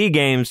Nukem 3D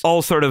games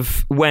all sort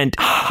of went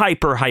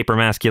hyper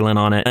masculine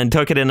on it and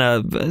took it in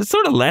a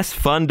sort of less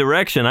fun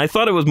direction. I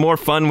thought it was more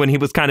fun when he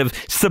was kind of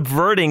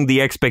subverting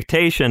the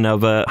expectation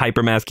of a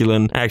hyper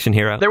masculine action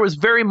hero. There was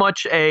very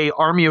much a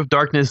Army of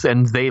Darkness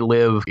and They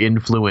Live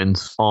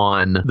influence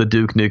on the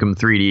Duke Nukem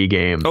 3D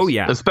games. Oh,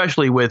 yeah.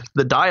 Especially with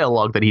the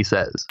dialogue that he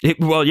says.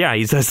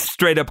 He says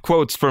straight up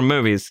quotes from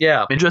movies.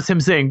 Yeah, and just him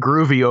saying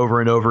groovy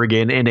over and over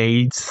again in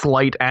a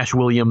slight Ash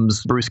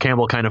Williams, Bruce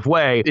Campbell kind of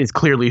way is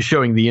clearly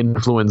showing the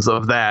influence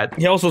of that.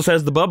 He also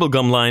says the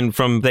bubblegum line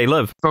from They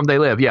Live. From They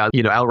Live, yeah.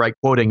 You know, outright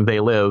quoting They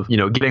Live. You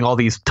know, getting all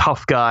these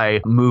tough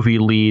guy movie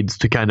leads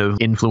to kind of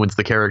influence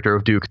the character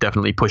of Duke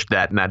definitely pushed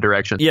that in that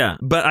direction. Yeah,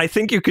 but I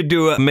think you could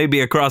do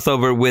maybe a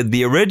crossover with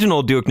the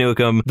original Duke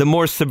Nukem, the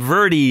more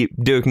subverty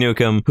Duke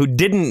Nukem, who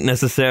didn't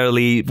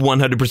necessarily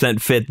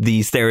 100% fit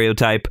the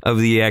stereotype of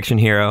the action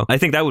hero. I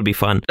think that would be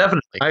fun.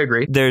 Definitely, I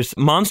agree. There's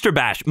Monster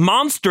Bash.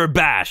 Monster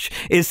Bash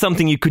is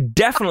something you could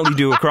definitely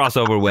do a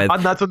crossover with.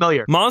 I'm not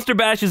familiar. Monster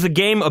Bash is a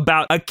game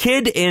about a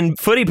kid in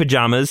footy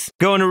pajamas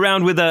going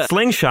around with a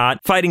slingshot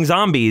fighting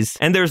zombies,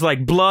 and there's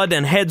like blood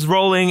and heads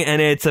rolling,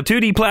 and it's a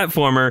 2D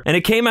platformer, and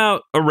it came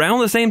out around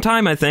the same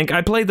time, I think.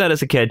 I played that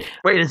as a kid.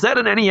 Wait, is that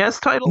an NES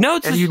title? No,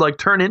 it's... And you like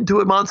turn into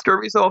a monster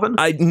every so often?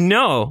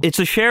 No, it's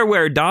a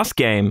shareware DOS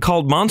game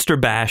called Monster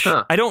Bash.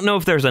 Huh. I don't know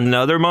if there's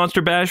another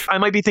Monster Bash. I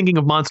might be thinking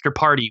of Monster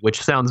Party,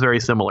 which sounds very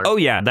similar. Oh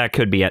yeah, that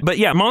could be it. But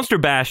yeah, Monster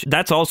Bash,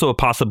 that's also a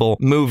possible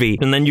movie,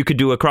 and then you could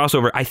do a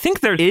crossover. I think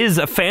there is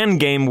a fan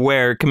game game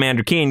where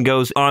Commander Keen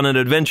goes on an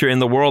adventure in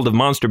the world of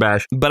Monster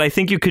Bash. But I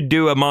think you could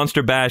do a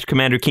Monster Bash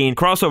Commander Keen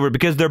crossover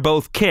because they're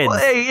both kids. Well,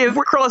 hey, if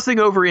we're crossing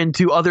over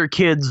into other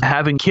kids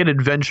having kid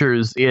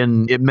adventures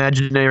in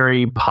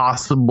imaginary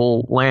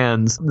possible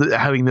lands,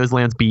 having those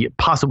lands be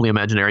possibly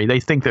imaginary, they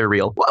think they're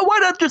real. Why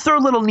not just throw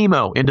Little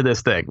Nemo into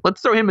this thing?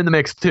 Let's throw him in the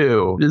mix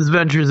too. His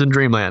adventures in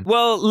Dreamland.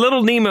 Well,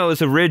 Little Nemo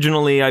is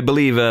originally, I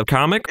believe, a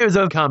comic. It was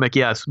a comic,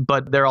 yes,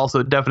 but they're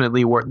also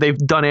definitely they've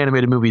done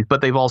animated movies,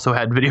 but they've also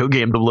had video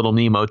games of Little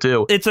Nemo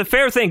too. It's a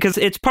fair thing because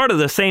it's part of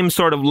the same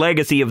sort of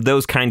legacy of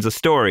those kinds of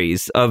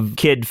stories of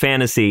kid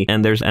fantasy,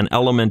 and there's an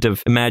element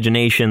of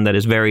imagination that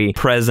is very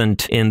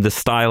present in the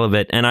style of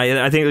it. And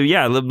I think,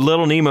 yeah,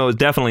 Little Nemo is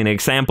definitely an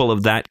example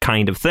of that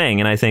kind of thing,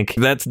 and I think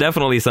that's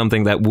definitely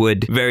something that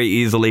would very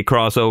easily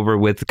cross over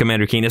with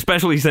Commander Keen,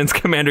 especially since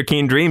Commander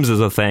Keen Dreams is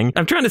a thing.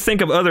 I'm trying to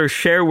think of other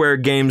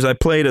shareware games I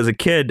played as a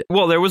kid.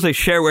 Well, there was a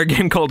shareware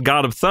game called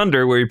God of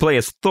Thunder where you play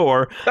as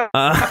Thor.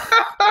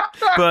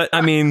 But,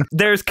 I mean,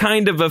 there's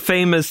kind of a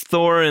famous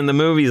Thor in the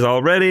movies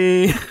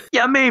already.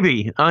 Yeah,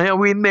 maybe.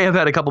 We may have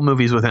had a couple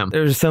movies with him.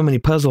 There's so many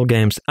puzzle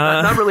games.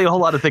 Not really a whole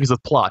lot of things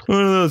with plot.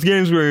 One of those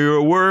games where you're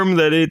a worm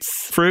that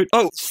eats fruit.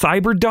 Oh,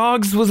 Cyber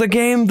Dogs was a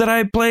game that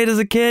I played as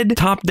a kid.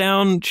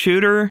 Top-down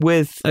shooter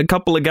with a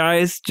couple of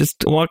guys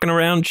just walking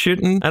around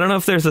shooting. I don't know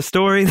if there's a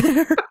story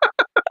there.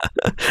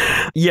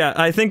 Yeah,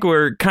 I think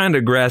we're kind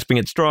of grasping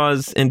at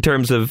straws in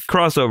terms of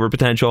crossover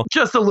potential.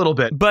 Just a little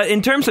bit. But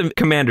in terms of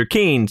Commander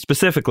Keen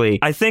specifically,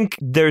 I think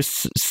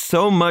there's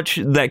so much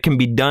that can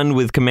be done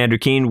with Commander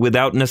Keen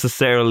without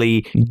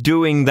necessarily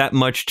doing that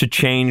much to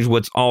change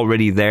what's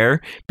already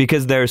there,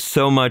 because there's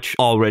so much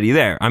already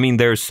there. I mean,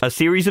 there's a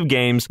series of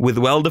games with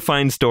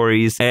well-defined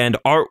stories and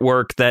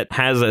artwork that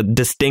has a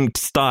distinct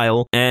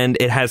style, and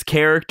it has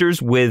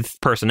characters with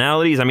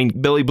personalities. I mean,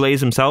 Billy Blaze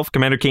himself,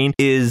 Commander Keen,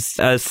 is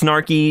a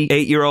snarky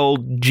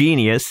 8-year-old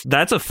genius.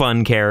 That's a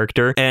fun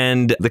character.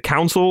 And the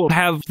council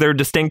have their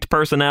distinct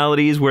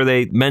personalities where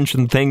they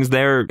mention things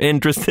they're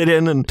interested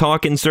in and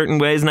talk in certain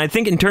ways. And I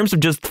think in terms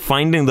of just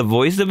finding the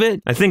voice of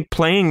it, I think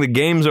playing the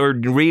games or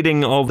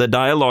reading all the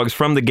dialogues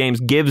from the games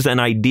gives an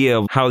idea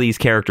of how these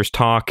characters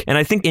talk. And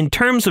I think in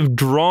terms of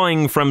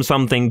drawing from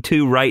something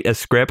to write a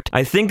script,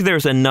 I think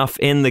there's enough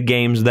in the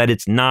games that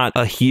it's not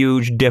a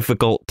huge,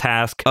 difficult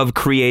task of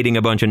creating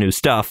a bunch of new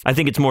stuff. I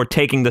think it's more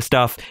taking the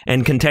stuff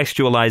and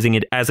contextualizing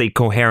it as a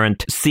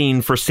coherent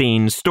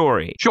scene-for-scene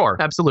story. Sure,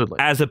 absolutely.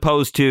 As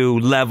opposed to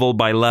level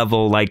by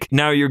level, like,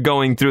 now you're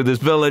going through this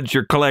village,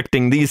 you're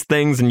collecting these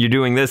things, and you're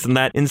doing this and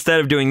that.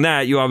 Instead of doing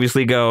that, you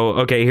obviously go,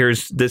 okay,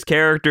 here's this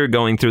character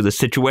going through the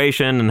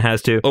situation and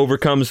has to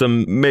overcome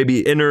some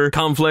maybe inner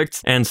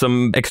conflicts and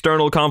some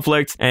external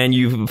conflicts, and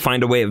you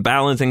find a way of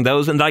balancing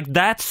those. And, like,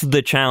 that's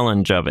the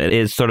challenge of it,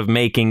 is sort of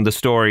making the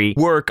story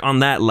work on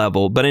that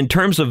level. But in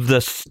terms of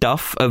the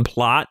stuff of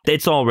plot,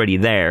 it's already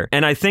there.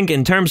 And I think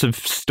in terms of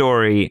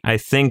story, I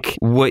think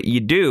what you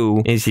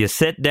do is you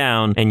sit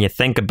down and you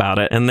think about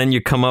it, and then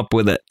you come up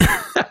with it.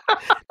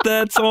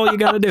 That's all you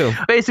gotta do.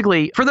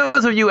 Basically, for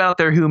those of you out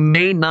there who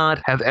may not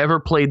have ever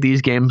played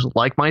these games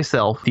like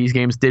myself, these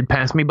games did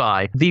pass me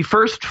by. The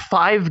first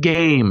 5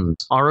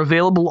 games are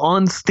available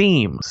on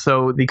Steam.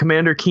 So the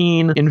Commander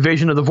Keen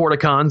Invasion of the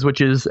Vorticons, which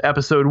is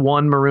Episode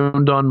 1,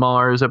 Marooned on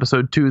Mars,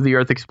 Episode 2, The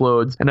Earth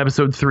Explodes, and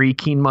Episode 3,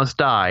 Keen Must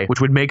Die,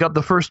 which would make up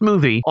the first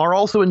movie, are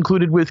also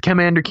included with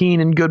Commander Keen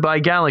and Goodbye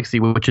Galaxy,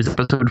 which is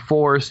Episode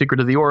 4,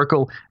 Secret of the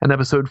Oracle, and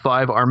Episode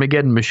 5,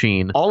 Armageddon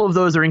Machine. All of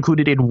those are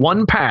included in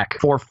one pack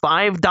for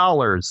 $5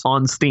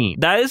 on Steam.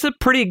 That is a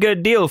pretty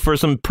good deal for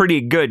some pretty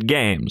good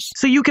games.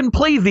 So you can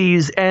play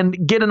these and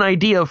get an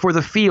idea for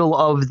the feel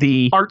of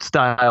the art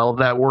style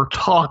that we're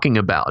talking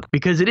about,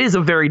 because it is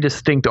a very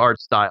distinct art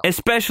style.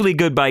 Especially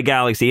Goodbye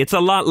Galaxy. It's a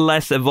lot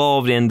less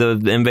evolved in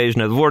the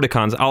Invasion of the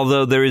Vorticons.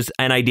 Although there is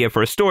an idea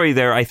for a story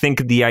there, I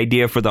think the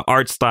idea for the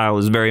art style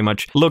is very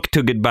much look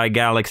to Goodbye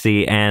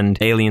Galaxy and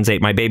Aliens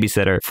Ate My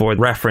Babysitter for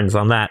reference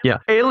on that. Yeah.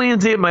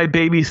 Aliens Ate My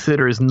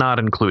Babysitter is not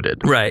included.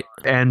 Right.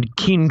 And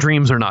Keen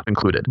Dreams are not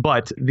included.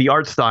 But the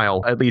art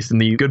style, at least in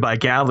the Goodbye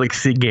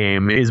Galaxy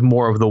game, is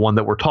more of the one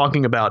that we're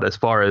talking about as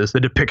far as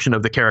the depiction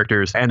of the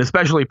characters, and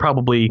especially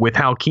probably with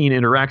how Keen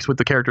interacts with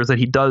the characters that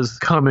he does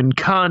come in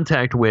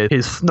contact with.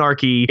 His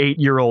snarky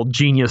 8-year-old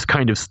genius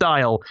kind of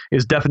style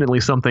is definitely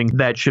something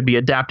that should be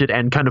adapted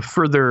and kind of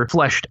further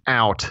fleshed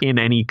out in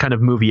any kind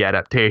of movie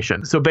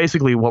adaptation. So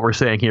basically what we're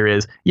saying here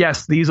is,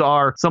 yes, these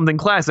are something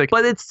classic,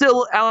 but it's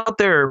still out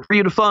there for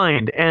you to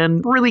find,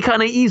 and really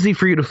kind of easy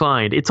for you to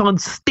find. It's on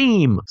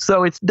Steam,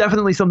 so it's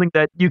definitely something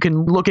that you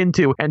can look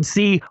into and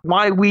see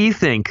why we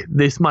think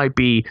this might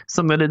be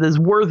something that is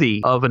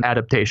worthy of an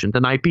adaptation,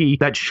 an IP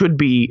that should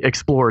be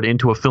explored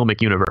into a filmic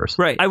universe.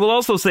 Right. I will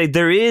also say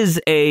there is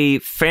a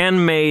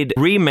fan-made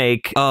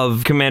remake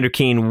of Commander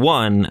Keen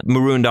 1,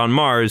 Marooned on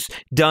Mars,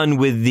 done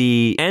with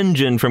the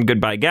engine from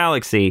Goodbye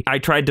Galaxy. I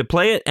tried to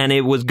play it and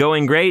it was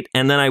going great,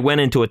 and then I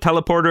went into a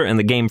teleporter and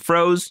the game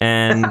froze,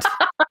 and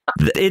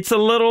It's a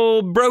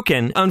little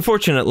broken,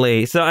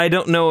 unfortunately. So I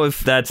don't know if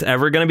that's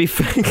ever going to be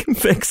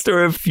fixed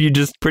or if you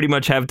just pretty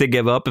much have to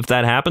give up if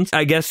that happens.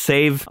 I guess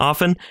save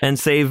often and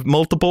save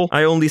multiple.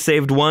 I only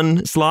saved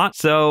one slot.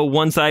 So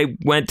once I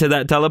went to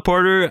that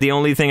teleporter, the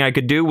only thing I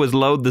could do was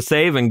load the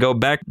save and go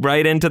back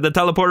right into the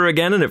teleporter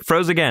again, and it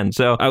froze again.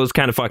 So I was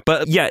kind of fucked.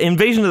 But yeah,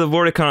 Invasion of the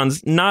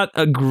Vorticon's not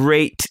a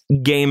great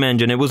game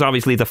engine. It was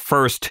obviously the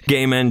first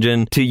game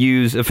engine to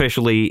use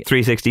officially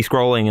 360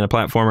 scrolling in a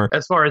platformer.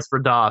 As far as for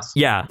DOS.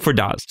 Yeah, for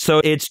DOS. So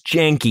it's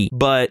janky,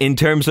 but in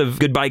terms of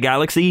Goodbye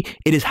Galaxy,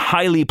 it is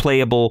highly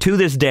playable. To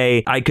this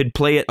day, I could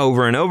play it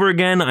over and over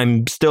again.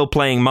 I'm still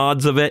playing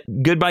mods of it.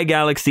 Goodbye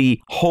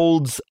Galaxy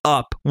holds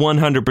up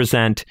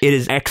 100%. It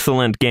is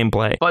excellent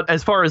gameplay. But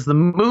as far as the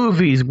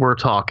movies we're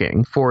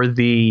talking, for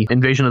the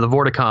Invasion of the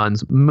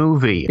Vorticons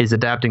movie is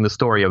adapting the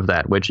story of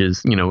that, which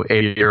is,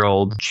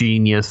 80-year-old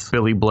genius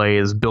Billy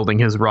Blaze building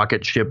his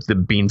rocket ship, the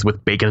Beans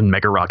with Bacon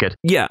Mega Rocket.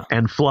 Yeah.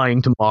 And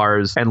flying to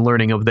Mars and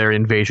learning of their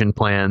invasion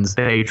plans.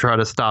 They try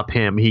to stop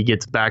him. He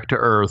gets back to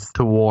Earth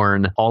to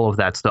warn, all of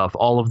that stuff,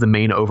 all of the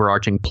main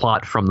overarching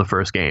plot from the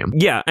first game.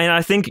 Yeah, and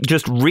I think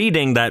just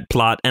reading that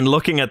plot and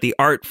looking at the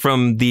art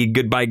from the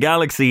Goodbye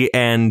Galaxy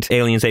and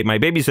Aliens Ate My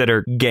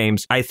Babysitter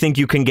games, I think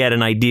you can get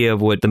an idea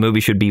of what the movie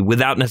should be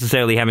without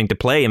necessarily having to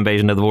play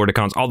Invasion of the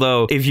Vorticons.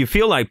 Although, if you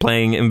feel like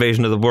playing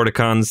Invasion of the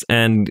Vorticons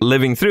and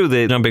living through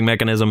the jumping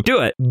mechanism, do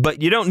it.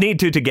 But you don't need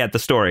to get the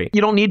story.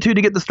 You don't need to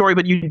get the story,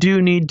 but you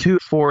do need to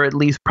for at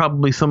least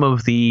probably some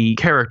of the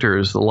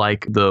characters,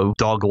 like the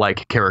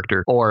dog-like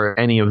character, or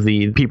any of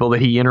the people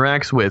that he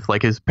interacts with,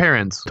 like his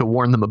parents, to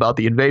warn them about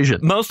the invasion.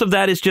 Most of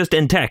that is just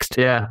in text.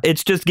 Yeah.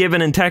 It's just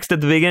given in text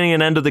at the beginning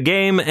and end of the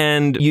game,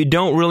 and you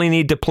don't really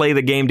need to play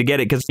the game to get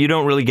it, because you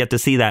don't really get to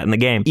see that in the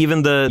game.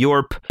 Even the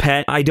Yorp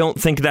pet, I don't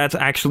think that's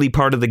actually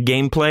part of the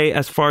gameplay,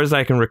 as far as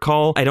I can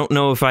recall. I don't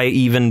know if I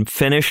even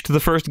finished the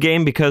first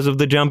game because of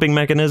the jumping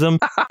mechanism,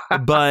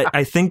 but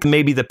I think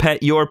maybe the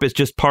pet Yorp is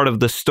just part of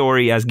the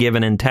story as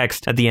given in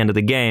text at the end of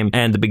the game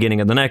and the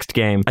beginning of the next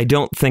game. I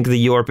don't think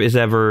the Yorp is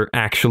ever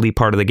actually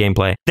part of the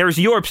gameplay. There's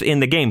Yorps in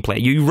the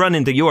gameplay. You run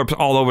into Yorps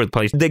all over the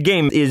place. The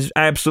game is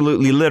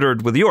absolutely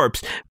littered with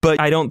Yorps, but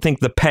I don't think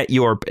the pet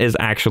Yorp is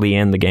actually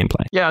in the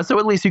gameplay. Yeah, so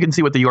at least you can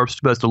see what the Yorp's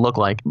supposed to look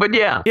like. But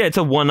yeah. Yeah, it's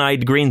a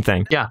one-eyed green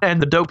thing. Yeah,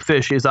 and the dope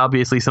fish is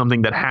obviously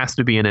something that has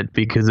to be in it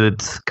because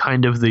it's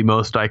kind of the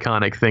most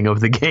iconic thing of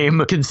the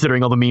game,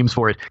 considering all the memes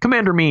for it.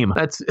 Commander meme.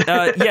 That's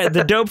yeah,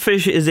 the dope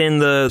fish is in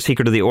the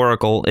Secret of the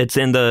Oracle. It's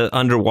in the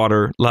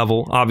underwater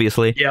level,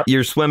 obviously. Yep.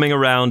 You're swimming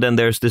around and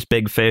there's this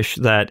big fish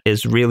that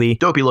is really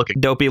dopey looking.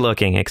 Dopey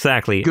looking,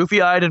 exactly.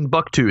 Goofy-eyed and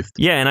buck-toothed.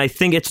 Yeah, and I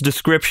think its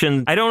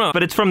description, I don't know,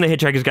 but it's from the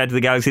Hitchhiker's Guide to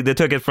the Galaxy. They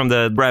took it from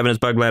the Ravenous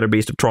Bug Ladder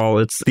Beast of Troll.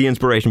 It's the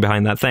inspiration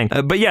behind that thing.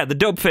 But yeah, the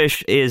dope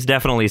fish is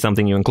definitely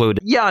something you include.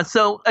 Yeah,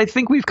 so I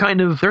think we've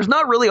there's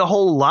not really a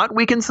whole lot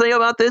we can say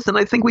about this, and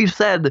I think we've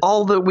said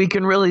all that we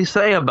can really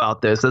say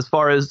about this as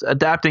far as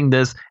adapting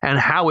this and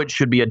how it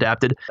should be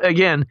adapted.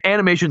 Again,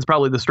 animation's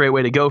probably the straight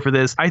way to go for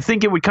this. I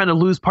think it would kind of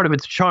lose part of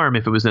its charm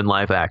if it was in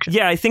live action.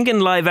 Yeah, I think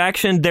in live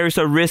action, there's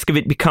a risk of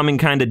it becoming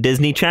kind of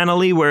Disney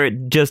Channel-y, where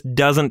it just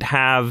doesn't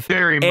have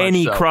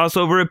any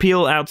crossover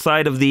appeal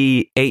outside of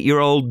the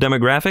 8-year-old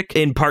demographic,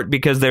 in part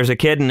because there's a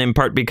kid and in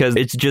part because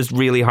it's just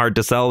really hard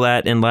to sell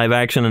that in live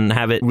action and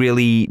have it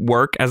really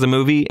work as a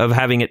movie, of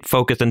having it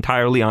focused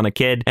entirely on a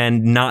kid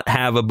and not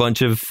have a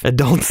bunch of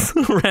adults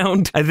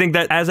around. I think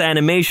that as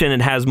animation,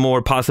 it has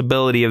more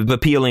possibility of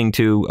appealing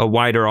to a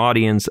wider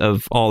audience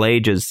of all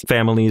ages,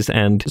 families,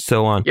 and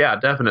so on. Yeah,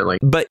 definitely.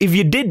 But if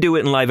you did do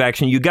it in live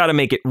action, you got to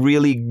make it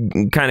really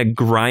kind of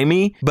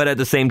grimy, but at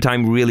the same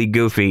time really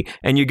goofy.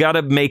 And you got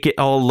to make it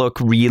all look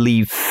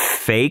really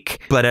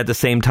fake, but at the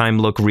same time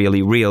look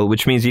really real,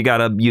 which means you got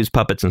to use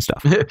puppets and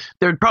stuff.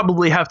 There'd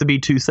probably have to be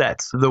two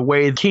sets. The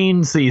way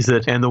Keen sees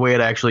it and the way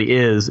it actually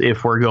is,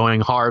 if we're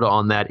going hard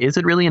on that. Is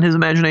it really in his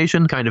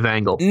imagination kind of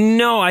angle?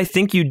 No, I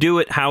think you do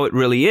it how it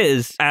really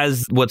is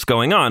as what's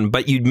going on,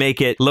 but you'd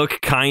make it look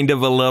kind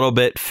of a little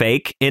bit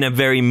fake in a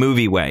very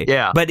movie way.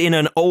 Yeah. But in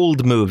an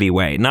old movie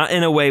way, not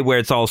in a way where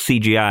it's all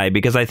CGI,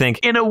 because I think...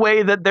 In a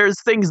way that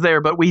there's things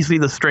there, but we see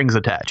the strings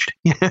attached.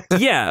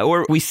 Yeah,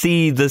 or we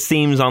see the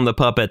seams on the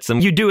puppets,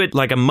 and you do it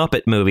like a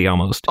Muppet movie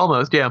almost.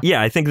 Almost, yeah.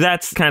 Yeah, I think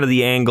that's kind of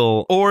the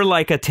angle. Or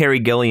like a Terry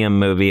Gilliam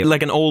movie,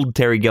 like an old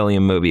Terry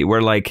Gilliam movie,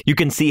 where like you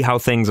can see how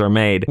things are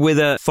made with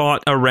a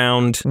thought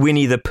around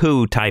Winnie the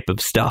Pooh type of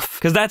stuff.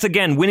 Because that's,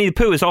 again, Winnie the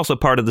Pooh is also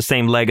part of the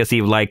same legacy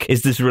of like,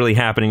 is this really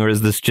happening or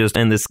is this just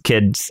in this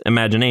kid's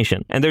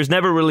imagination? And there's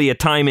never really a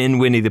time in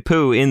Winnie the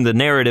Pooh in the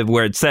narrative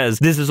where it says,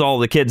 this is all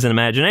the kid's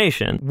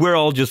imagination. We're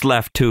all just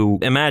left to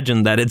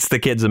imagine that it's the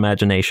kid's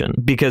imagination,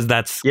 because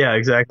that's... Yeah,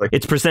 exactly.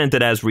 It's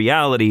presented as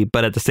reality,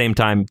 but at the same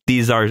time,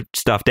 these are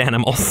stuffed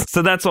animals.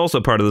 So that's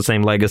also part of the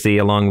same legacy,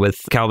 along with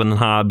Calvin and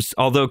Hobbes.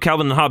 Although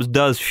Calvin and Hobbes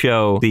does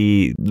show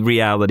the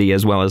reality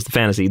as well as the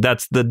fantasy.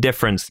 That's the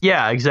difference.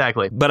 Yeah,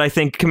 exactly. But I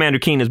think Commander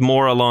Keen is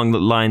more along the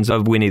lines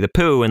of Winnie the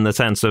Pooh in the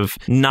sense of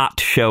not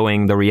showing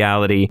showing the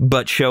reality,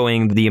 but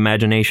showing the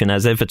imagination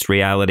as if it's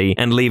reality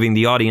and leaving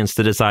the audience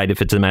to decide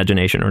if it's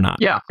imagination or not.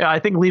 Yeah, I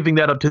think leaving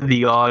that up to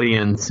the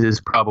audience is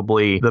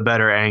probably the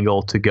better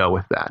angle to go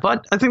with that.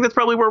 But I think that's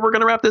probably where we're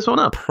going to wrap this one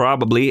up.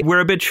 Probably. We're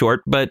a bit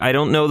short, but I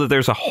don't know that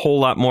there's a whole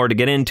lot more to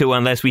get into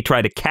unless we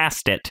try to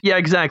cast it. Yeah,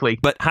 exactly.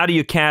 But how do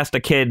you cast a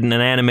kid in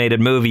an animated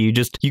movie?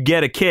 You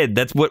get a kid.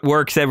 That's what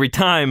works every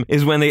time,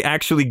 is when they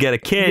actually get a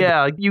kid.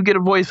 Yeah, you get a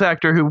voice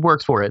actor who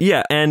works for it.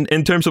 Yeah, and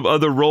in terms of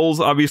other roles,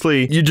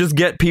 obviously, you just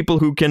get people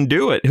who can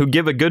do it, who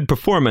give a good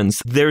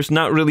performance. There's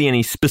not really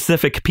any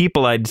specific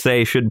people I'd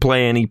say should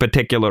play any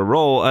particular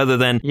role other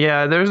than...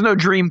 Yeah, there's no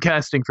dream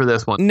casting for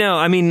this one. No,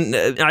 I mean,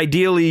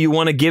 ideally, you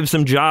want to give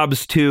some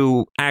jobs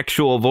to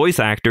actual voice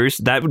actors.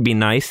 That would be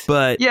nice,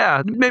 but...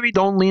 Yeah, maybe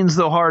don't lean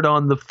so hard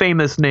on the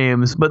famous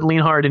names, but lean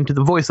hard into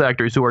the voice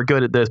actors who are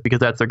good at this because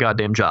that's their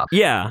goddamn job.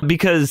 Yeah,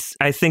 because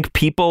I think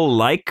people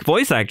like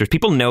voice actors.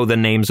 People know the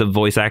names of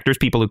voice actors,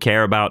 people who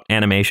care about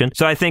animation.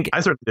 So I think... I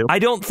certainly do. I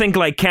don't think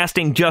like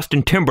casting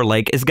Justin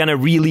Timberlake is going to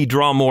really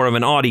draw more of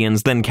an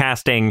audience than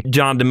casting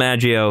John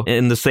DiMaggio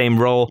in the same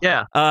role.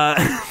 Yeah.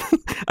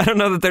 I don't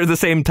know that they're the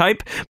same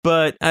type,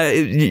 but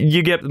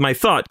you get my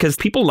thought, because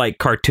people like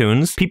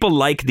cartoons. People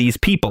like these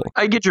people.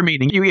 I get your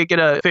meaning. You get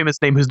a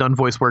famous name who's done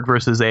voice work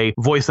versus a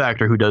voice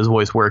actor who does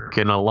voice work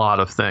in a lot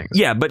of things.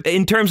 Yeah, but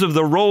in terms of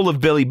the role of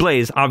Billy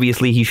Blaze,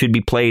 obviously he should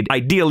be played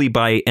ideally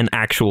by an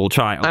actual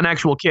child. An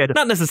actual kid.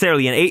 Not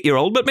necessarily an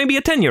 8-year-old, but maybe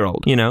a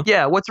 10-year-old, you know?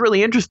 Yeah, what's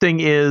really interesting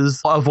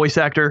is a voice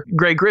actor,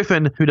 Greg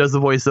Griffin, who does the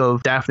voice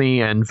of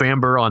Daphne and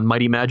Vamber on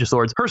Mighty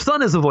Magiswords. Her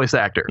son is a voice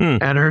actor,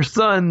 and her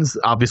son's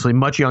obviously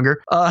much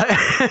younger.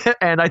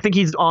 And I think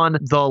he's on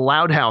The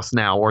Loud House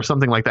now or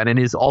something like that, and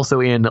is also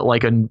in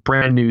like a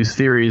brand new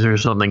series or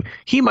something.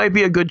 He might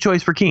be a good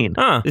choice for Keen.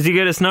 Is he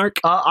good at Snark?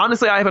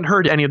 Honestly, I haven't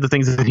heard any of the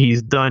things that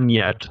he's done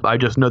yet. I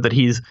just know that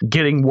he's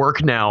getting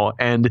work now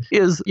and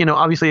is,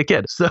 obviously a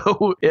kid.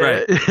 So,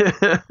 right.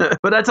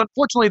 But that's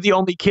unfortunately the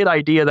only kid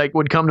idea that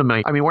would come to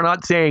me. I mean, we're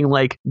not saying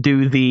like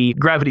do the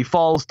Gravity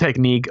Falls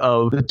technique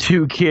of the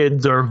two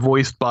kids are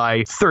voiced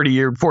by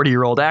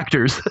 40-year-old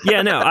actors.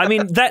 Yeah, no, I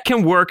mean, that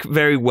can work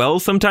very well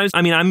sometimes.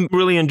 I mean, I'm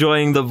really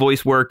enjoying the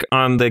voice work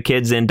on the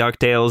kids in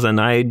DuckTales, and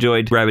I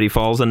enjoyed Gravity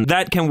Falls, and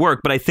that can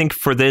work. But I think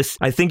for this,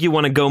 I think you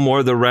want to go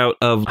more the route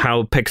of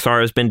how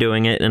Pixar has been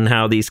doing it and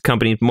how these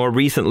companies more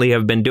recently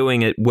have been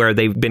doing it, where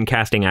they've been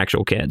casting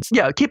actual kids.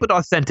 Yeah, keep it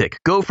authentic.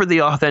 Go for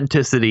the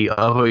authenticity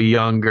of a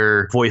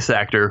younger voice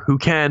actor who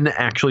can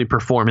actually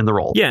perform in the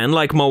role. Yeah, and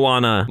like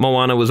Moana.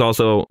 Moana was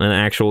also an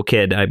actual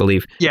kid, I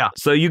believe. Yeah.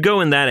 So you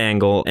go in that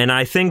angle, and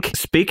I think,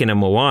 speaking of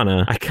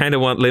Moana, I kind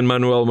of want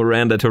Lin-Manuel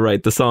Miranda to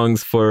write the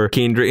songs for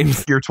Keen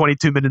Dreams. Your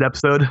 22-minute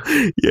episode?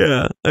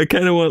 Yeah, I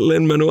kind of want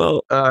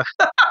Lin-Manuel.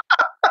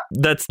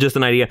 That's just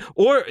an idea.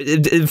 Or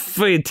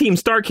Team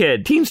Star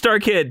Kid. Team Star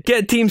Kid.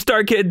 Get Team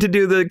Star Kid to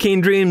do the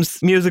Keen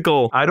Dreams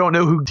musical. I don't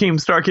know who Team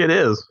Star Kid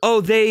is.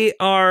 Oh, they're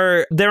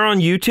on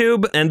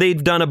YouTube, and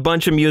they've done a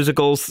bunch of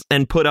musicals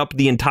and put up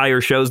the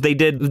entire shows. They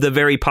did the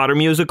Harry Potter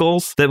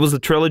musicals. That was a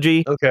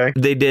trilogy. Okay.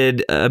 They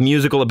did a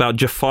musical about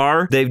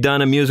Jafar. They've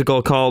done a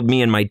musical called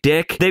Me and My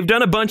Dick. They've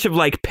done a bunch of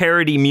like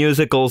parody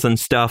musicals and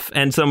stuff,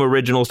 and some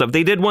original stuff.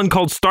 They did one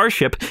called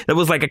Starship that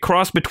was like a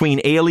cross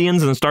between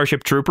Aliens and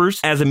Starship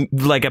Troopers as a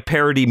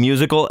parody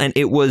musical, and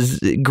it was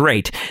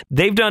great.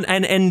 They've done,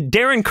 and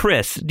Darren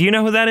Criss, do you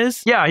know who that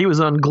is? Yeah, he was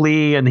on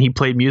Glee, and he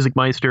played Music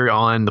Meister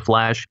on The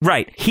Flash.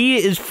 Right. He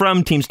is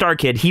from Team Star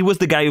Kid. He was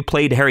the guy who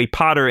played Harry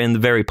Potter in the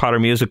Harry Potter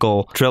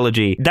musical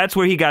trilogy. That's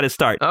where he got his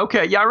start.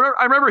 Okay, yeah,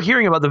 I remember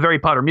hearing about the Harry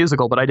Potter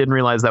musical, but I didn't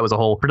realize that was a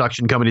whole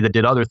production company that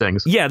did other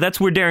things. Yeah, that's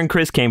where Darren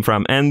Criss came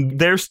from, and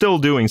they're still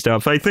doing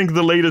stuff. I think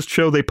the latest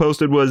show they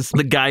posted was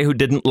the guy who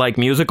didn't like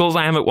musicals.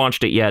 I haven't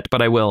watched it yet,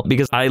 but I will,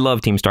 because I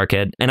love Team Star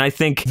Kid, and I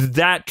think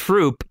that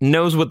troupe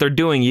knows what they're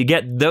doing. You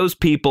get those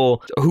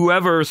people,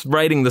 whoever's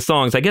writing the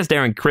songs. I guess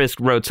Darren Criss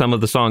wrote some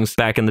of the songs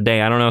back in the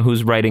day. I don't know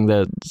who's writing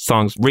the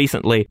songs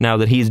recently now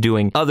that he's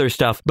doing other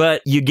stuff,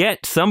 but you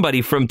get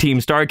somebody from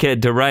Team Star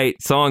Kid to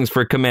write songs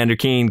for Commander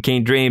Keen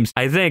Dreams.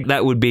 I think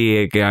that would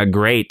be a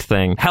great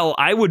thing. Hell,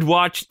 I would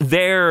watch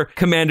their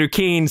Commander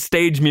Keen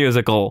stage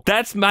musical.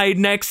 That's my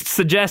next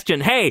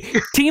suggestion. Hey,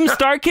 Team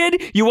Star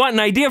Kid, you want an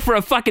idea for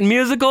a fucking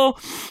musical?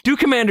 Do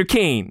Commander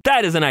Keen.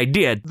 That is an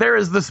idea. There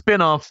is the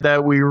spin-off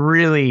that we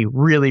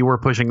really were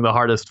pushing the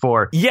hardest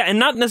for. Yeah, and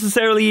not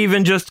necessarily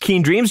even just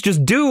Keen Dreams.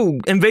 Just do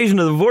Invasion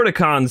of the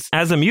Vorticons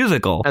as a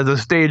musical. As a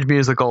stage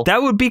musical.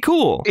 That would be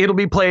cool. It'll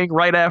be playing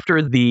right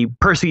after the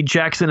Percy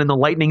Jackson and the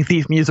Lightning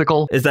Thief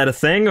musical. Is that a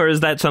thing, or is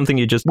that something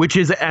you just... Which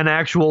is an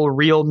actual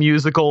real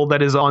musical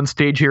that is on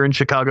stage here in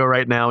Chicago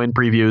right now in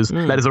previews.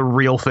 That is a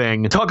real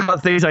thing. Talk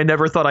about things I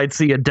never thought I'd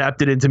see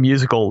adapted into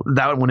musical.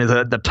 That one is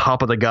at the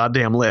top of the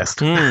goddamn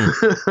list.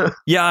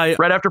 Yeah.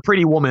 Right after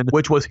Pretty Woman,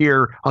 which was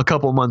here a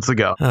couple months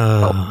ago.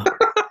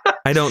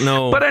 I don't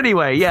know. But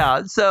anyway,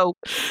 yeah, so...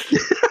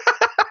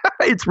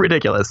 It's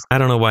ridiculous. I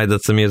don't know why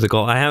that's a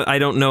musical. I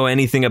don't know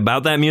anything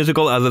about that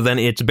musical other than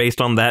it's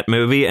based on that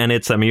movie and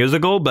it's a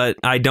musical, but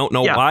I don't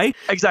know why.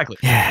 Exactly.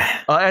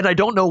 And I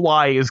don't know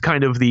why is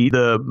kind of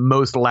the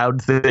most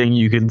loud thing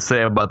you can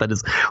say about that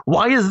is,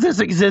 why is this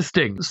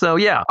existing? So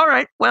yeah. All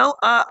right. Well,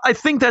 I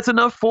think that's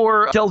enough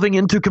for delving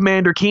into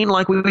Commander Keen.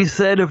 Like we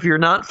said, if you're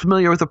not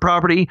familiar with the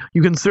property,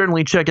 you can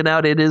certainly check it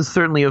out. It is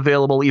certainly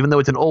available, even though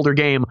it's an older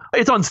game.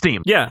 It's on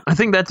Steam. Yeah. I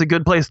think that's a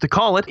good place to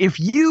call it. If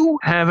you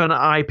have an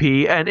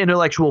IP, an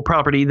intellectual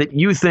property that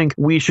you think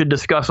we should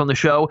discuss on the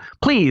show,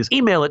 please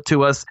email it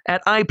to us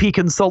at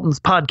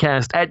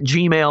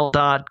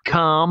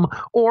ipconsultantspodcast@gmail.com,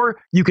 or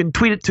you can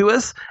tweet it to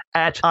us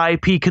at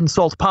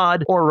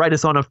ipconsultpod, or write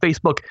us on a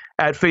Facebook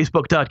at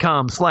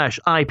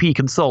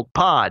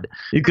facebook.com/ipconsultpod.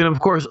 You can, of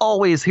course,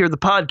 always hear the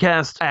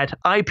podcast at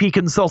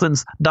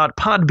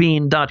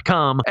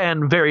ipconsultants.podbean.com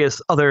and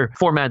various other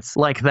formats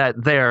like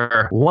that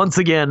there. Once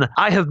again,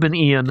 I have been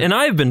Ian. And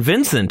I have been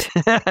Vincent.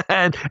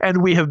 and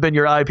we have been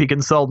your IP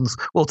consultants.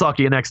 We'll talk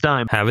to you next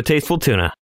time. Have a tasteful tuna.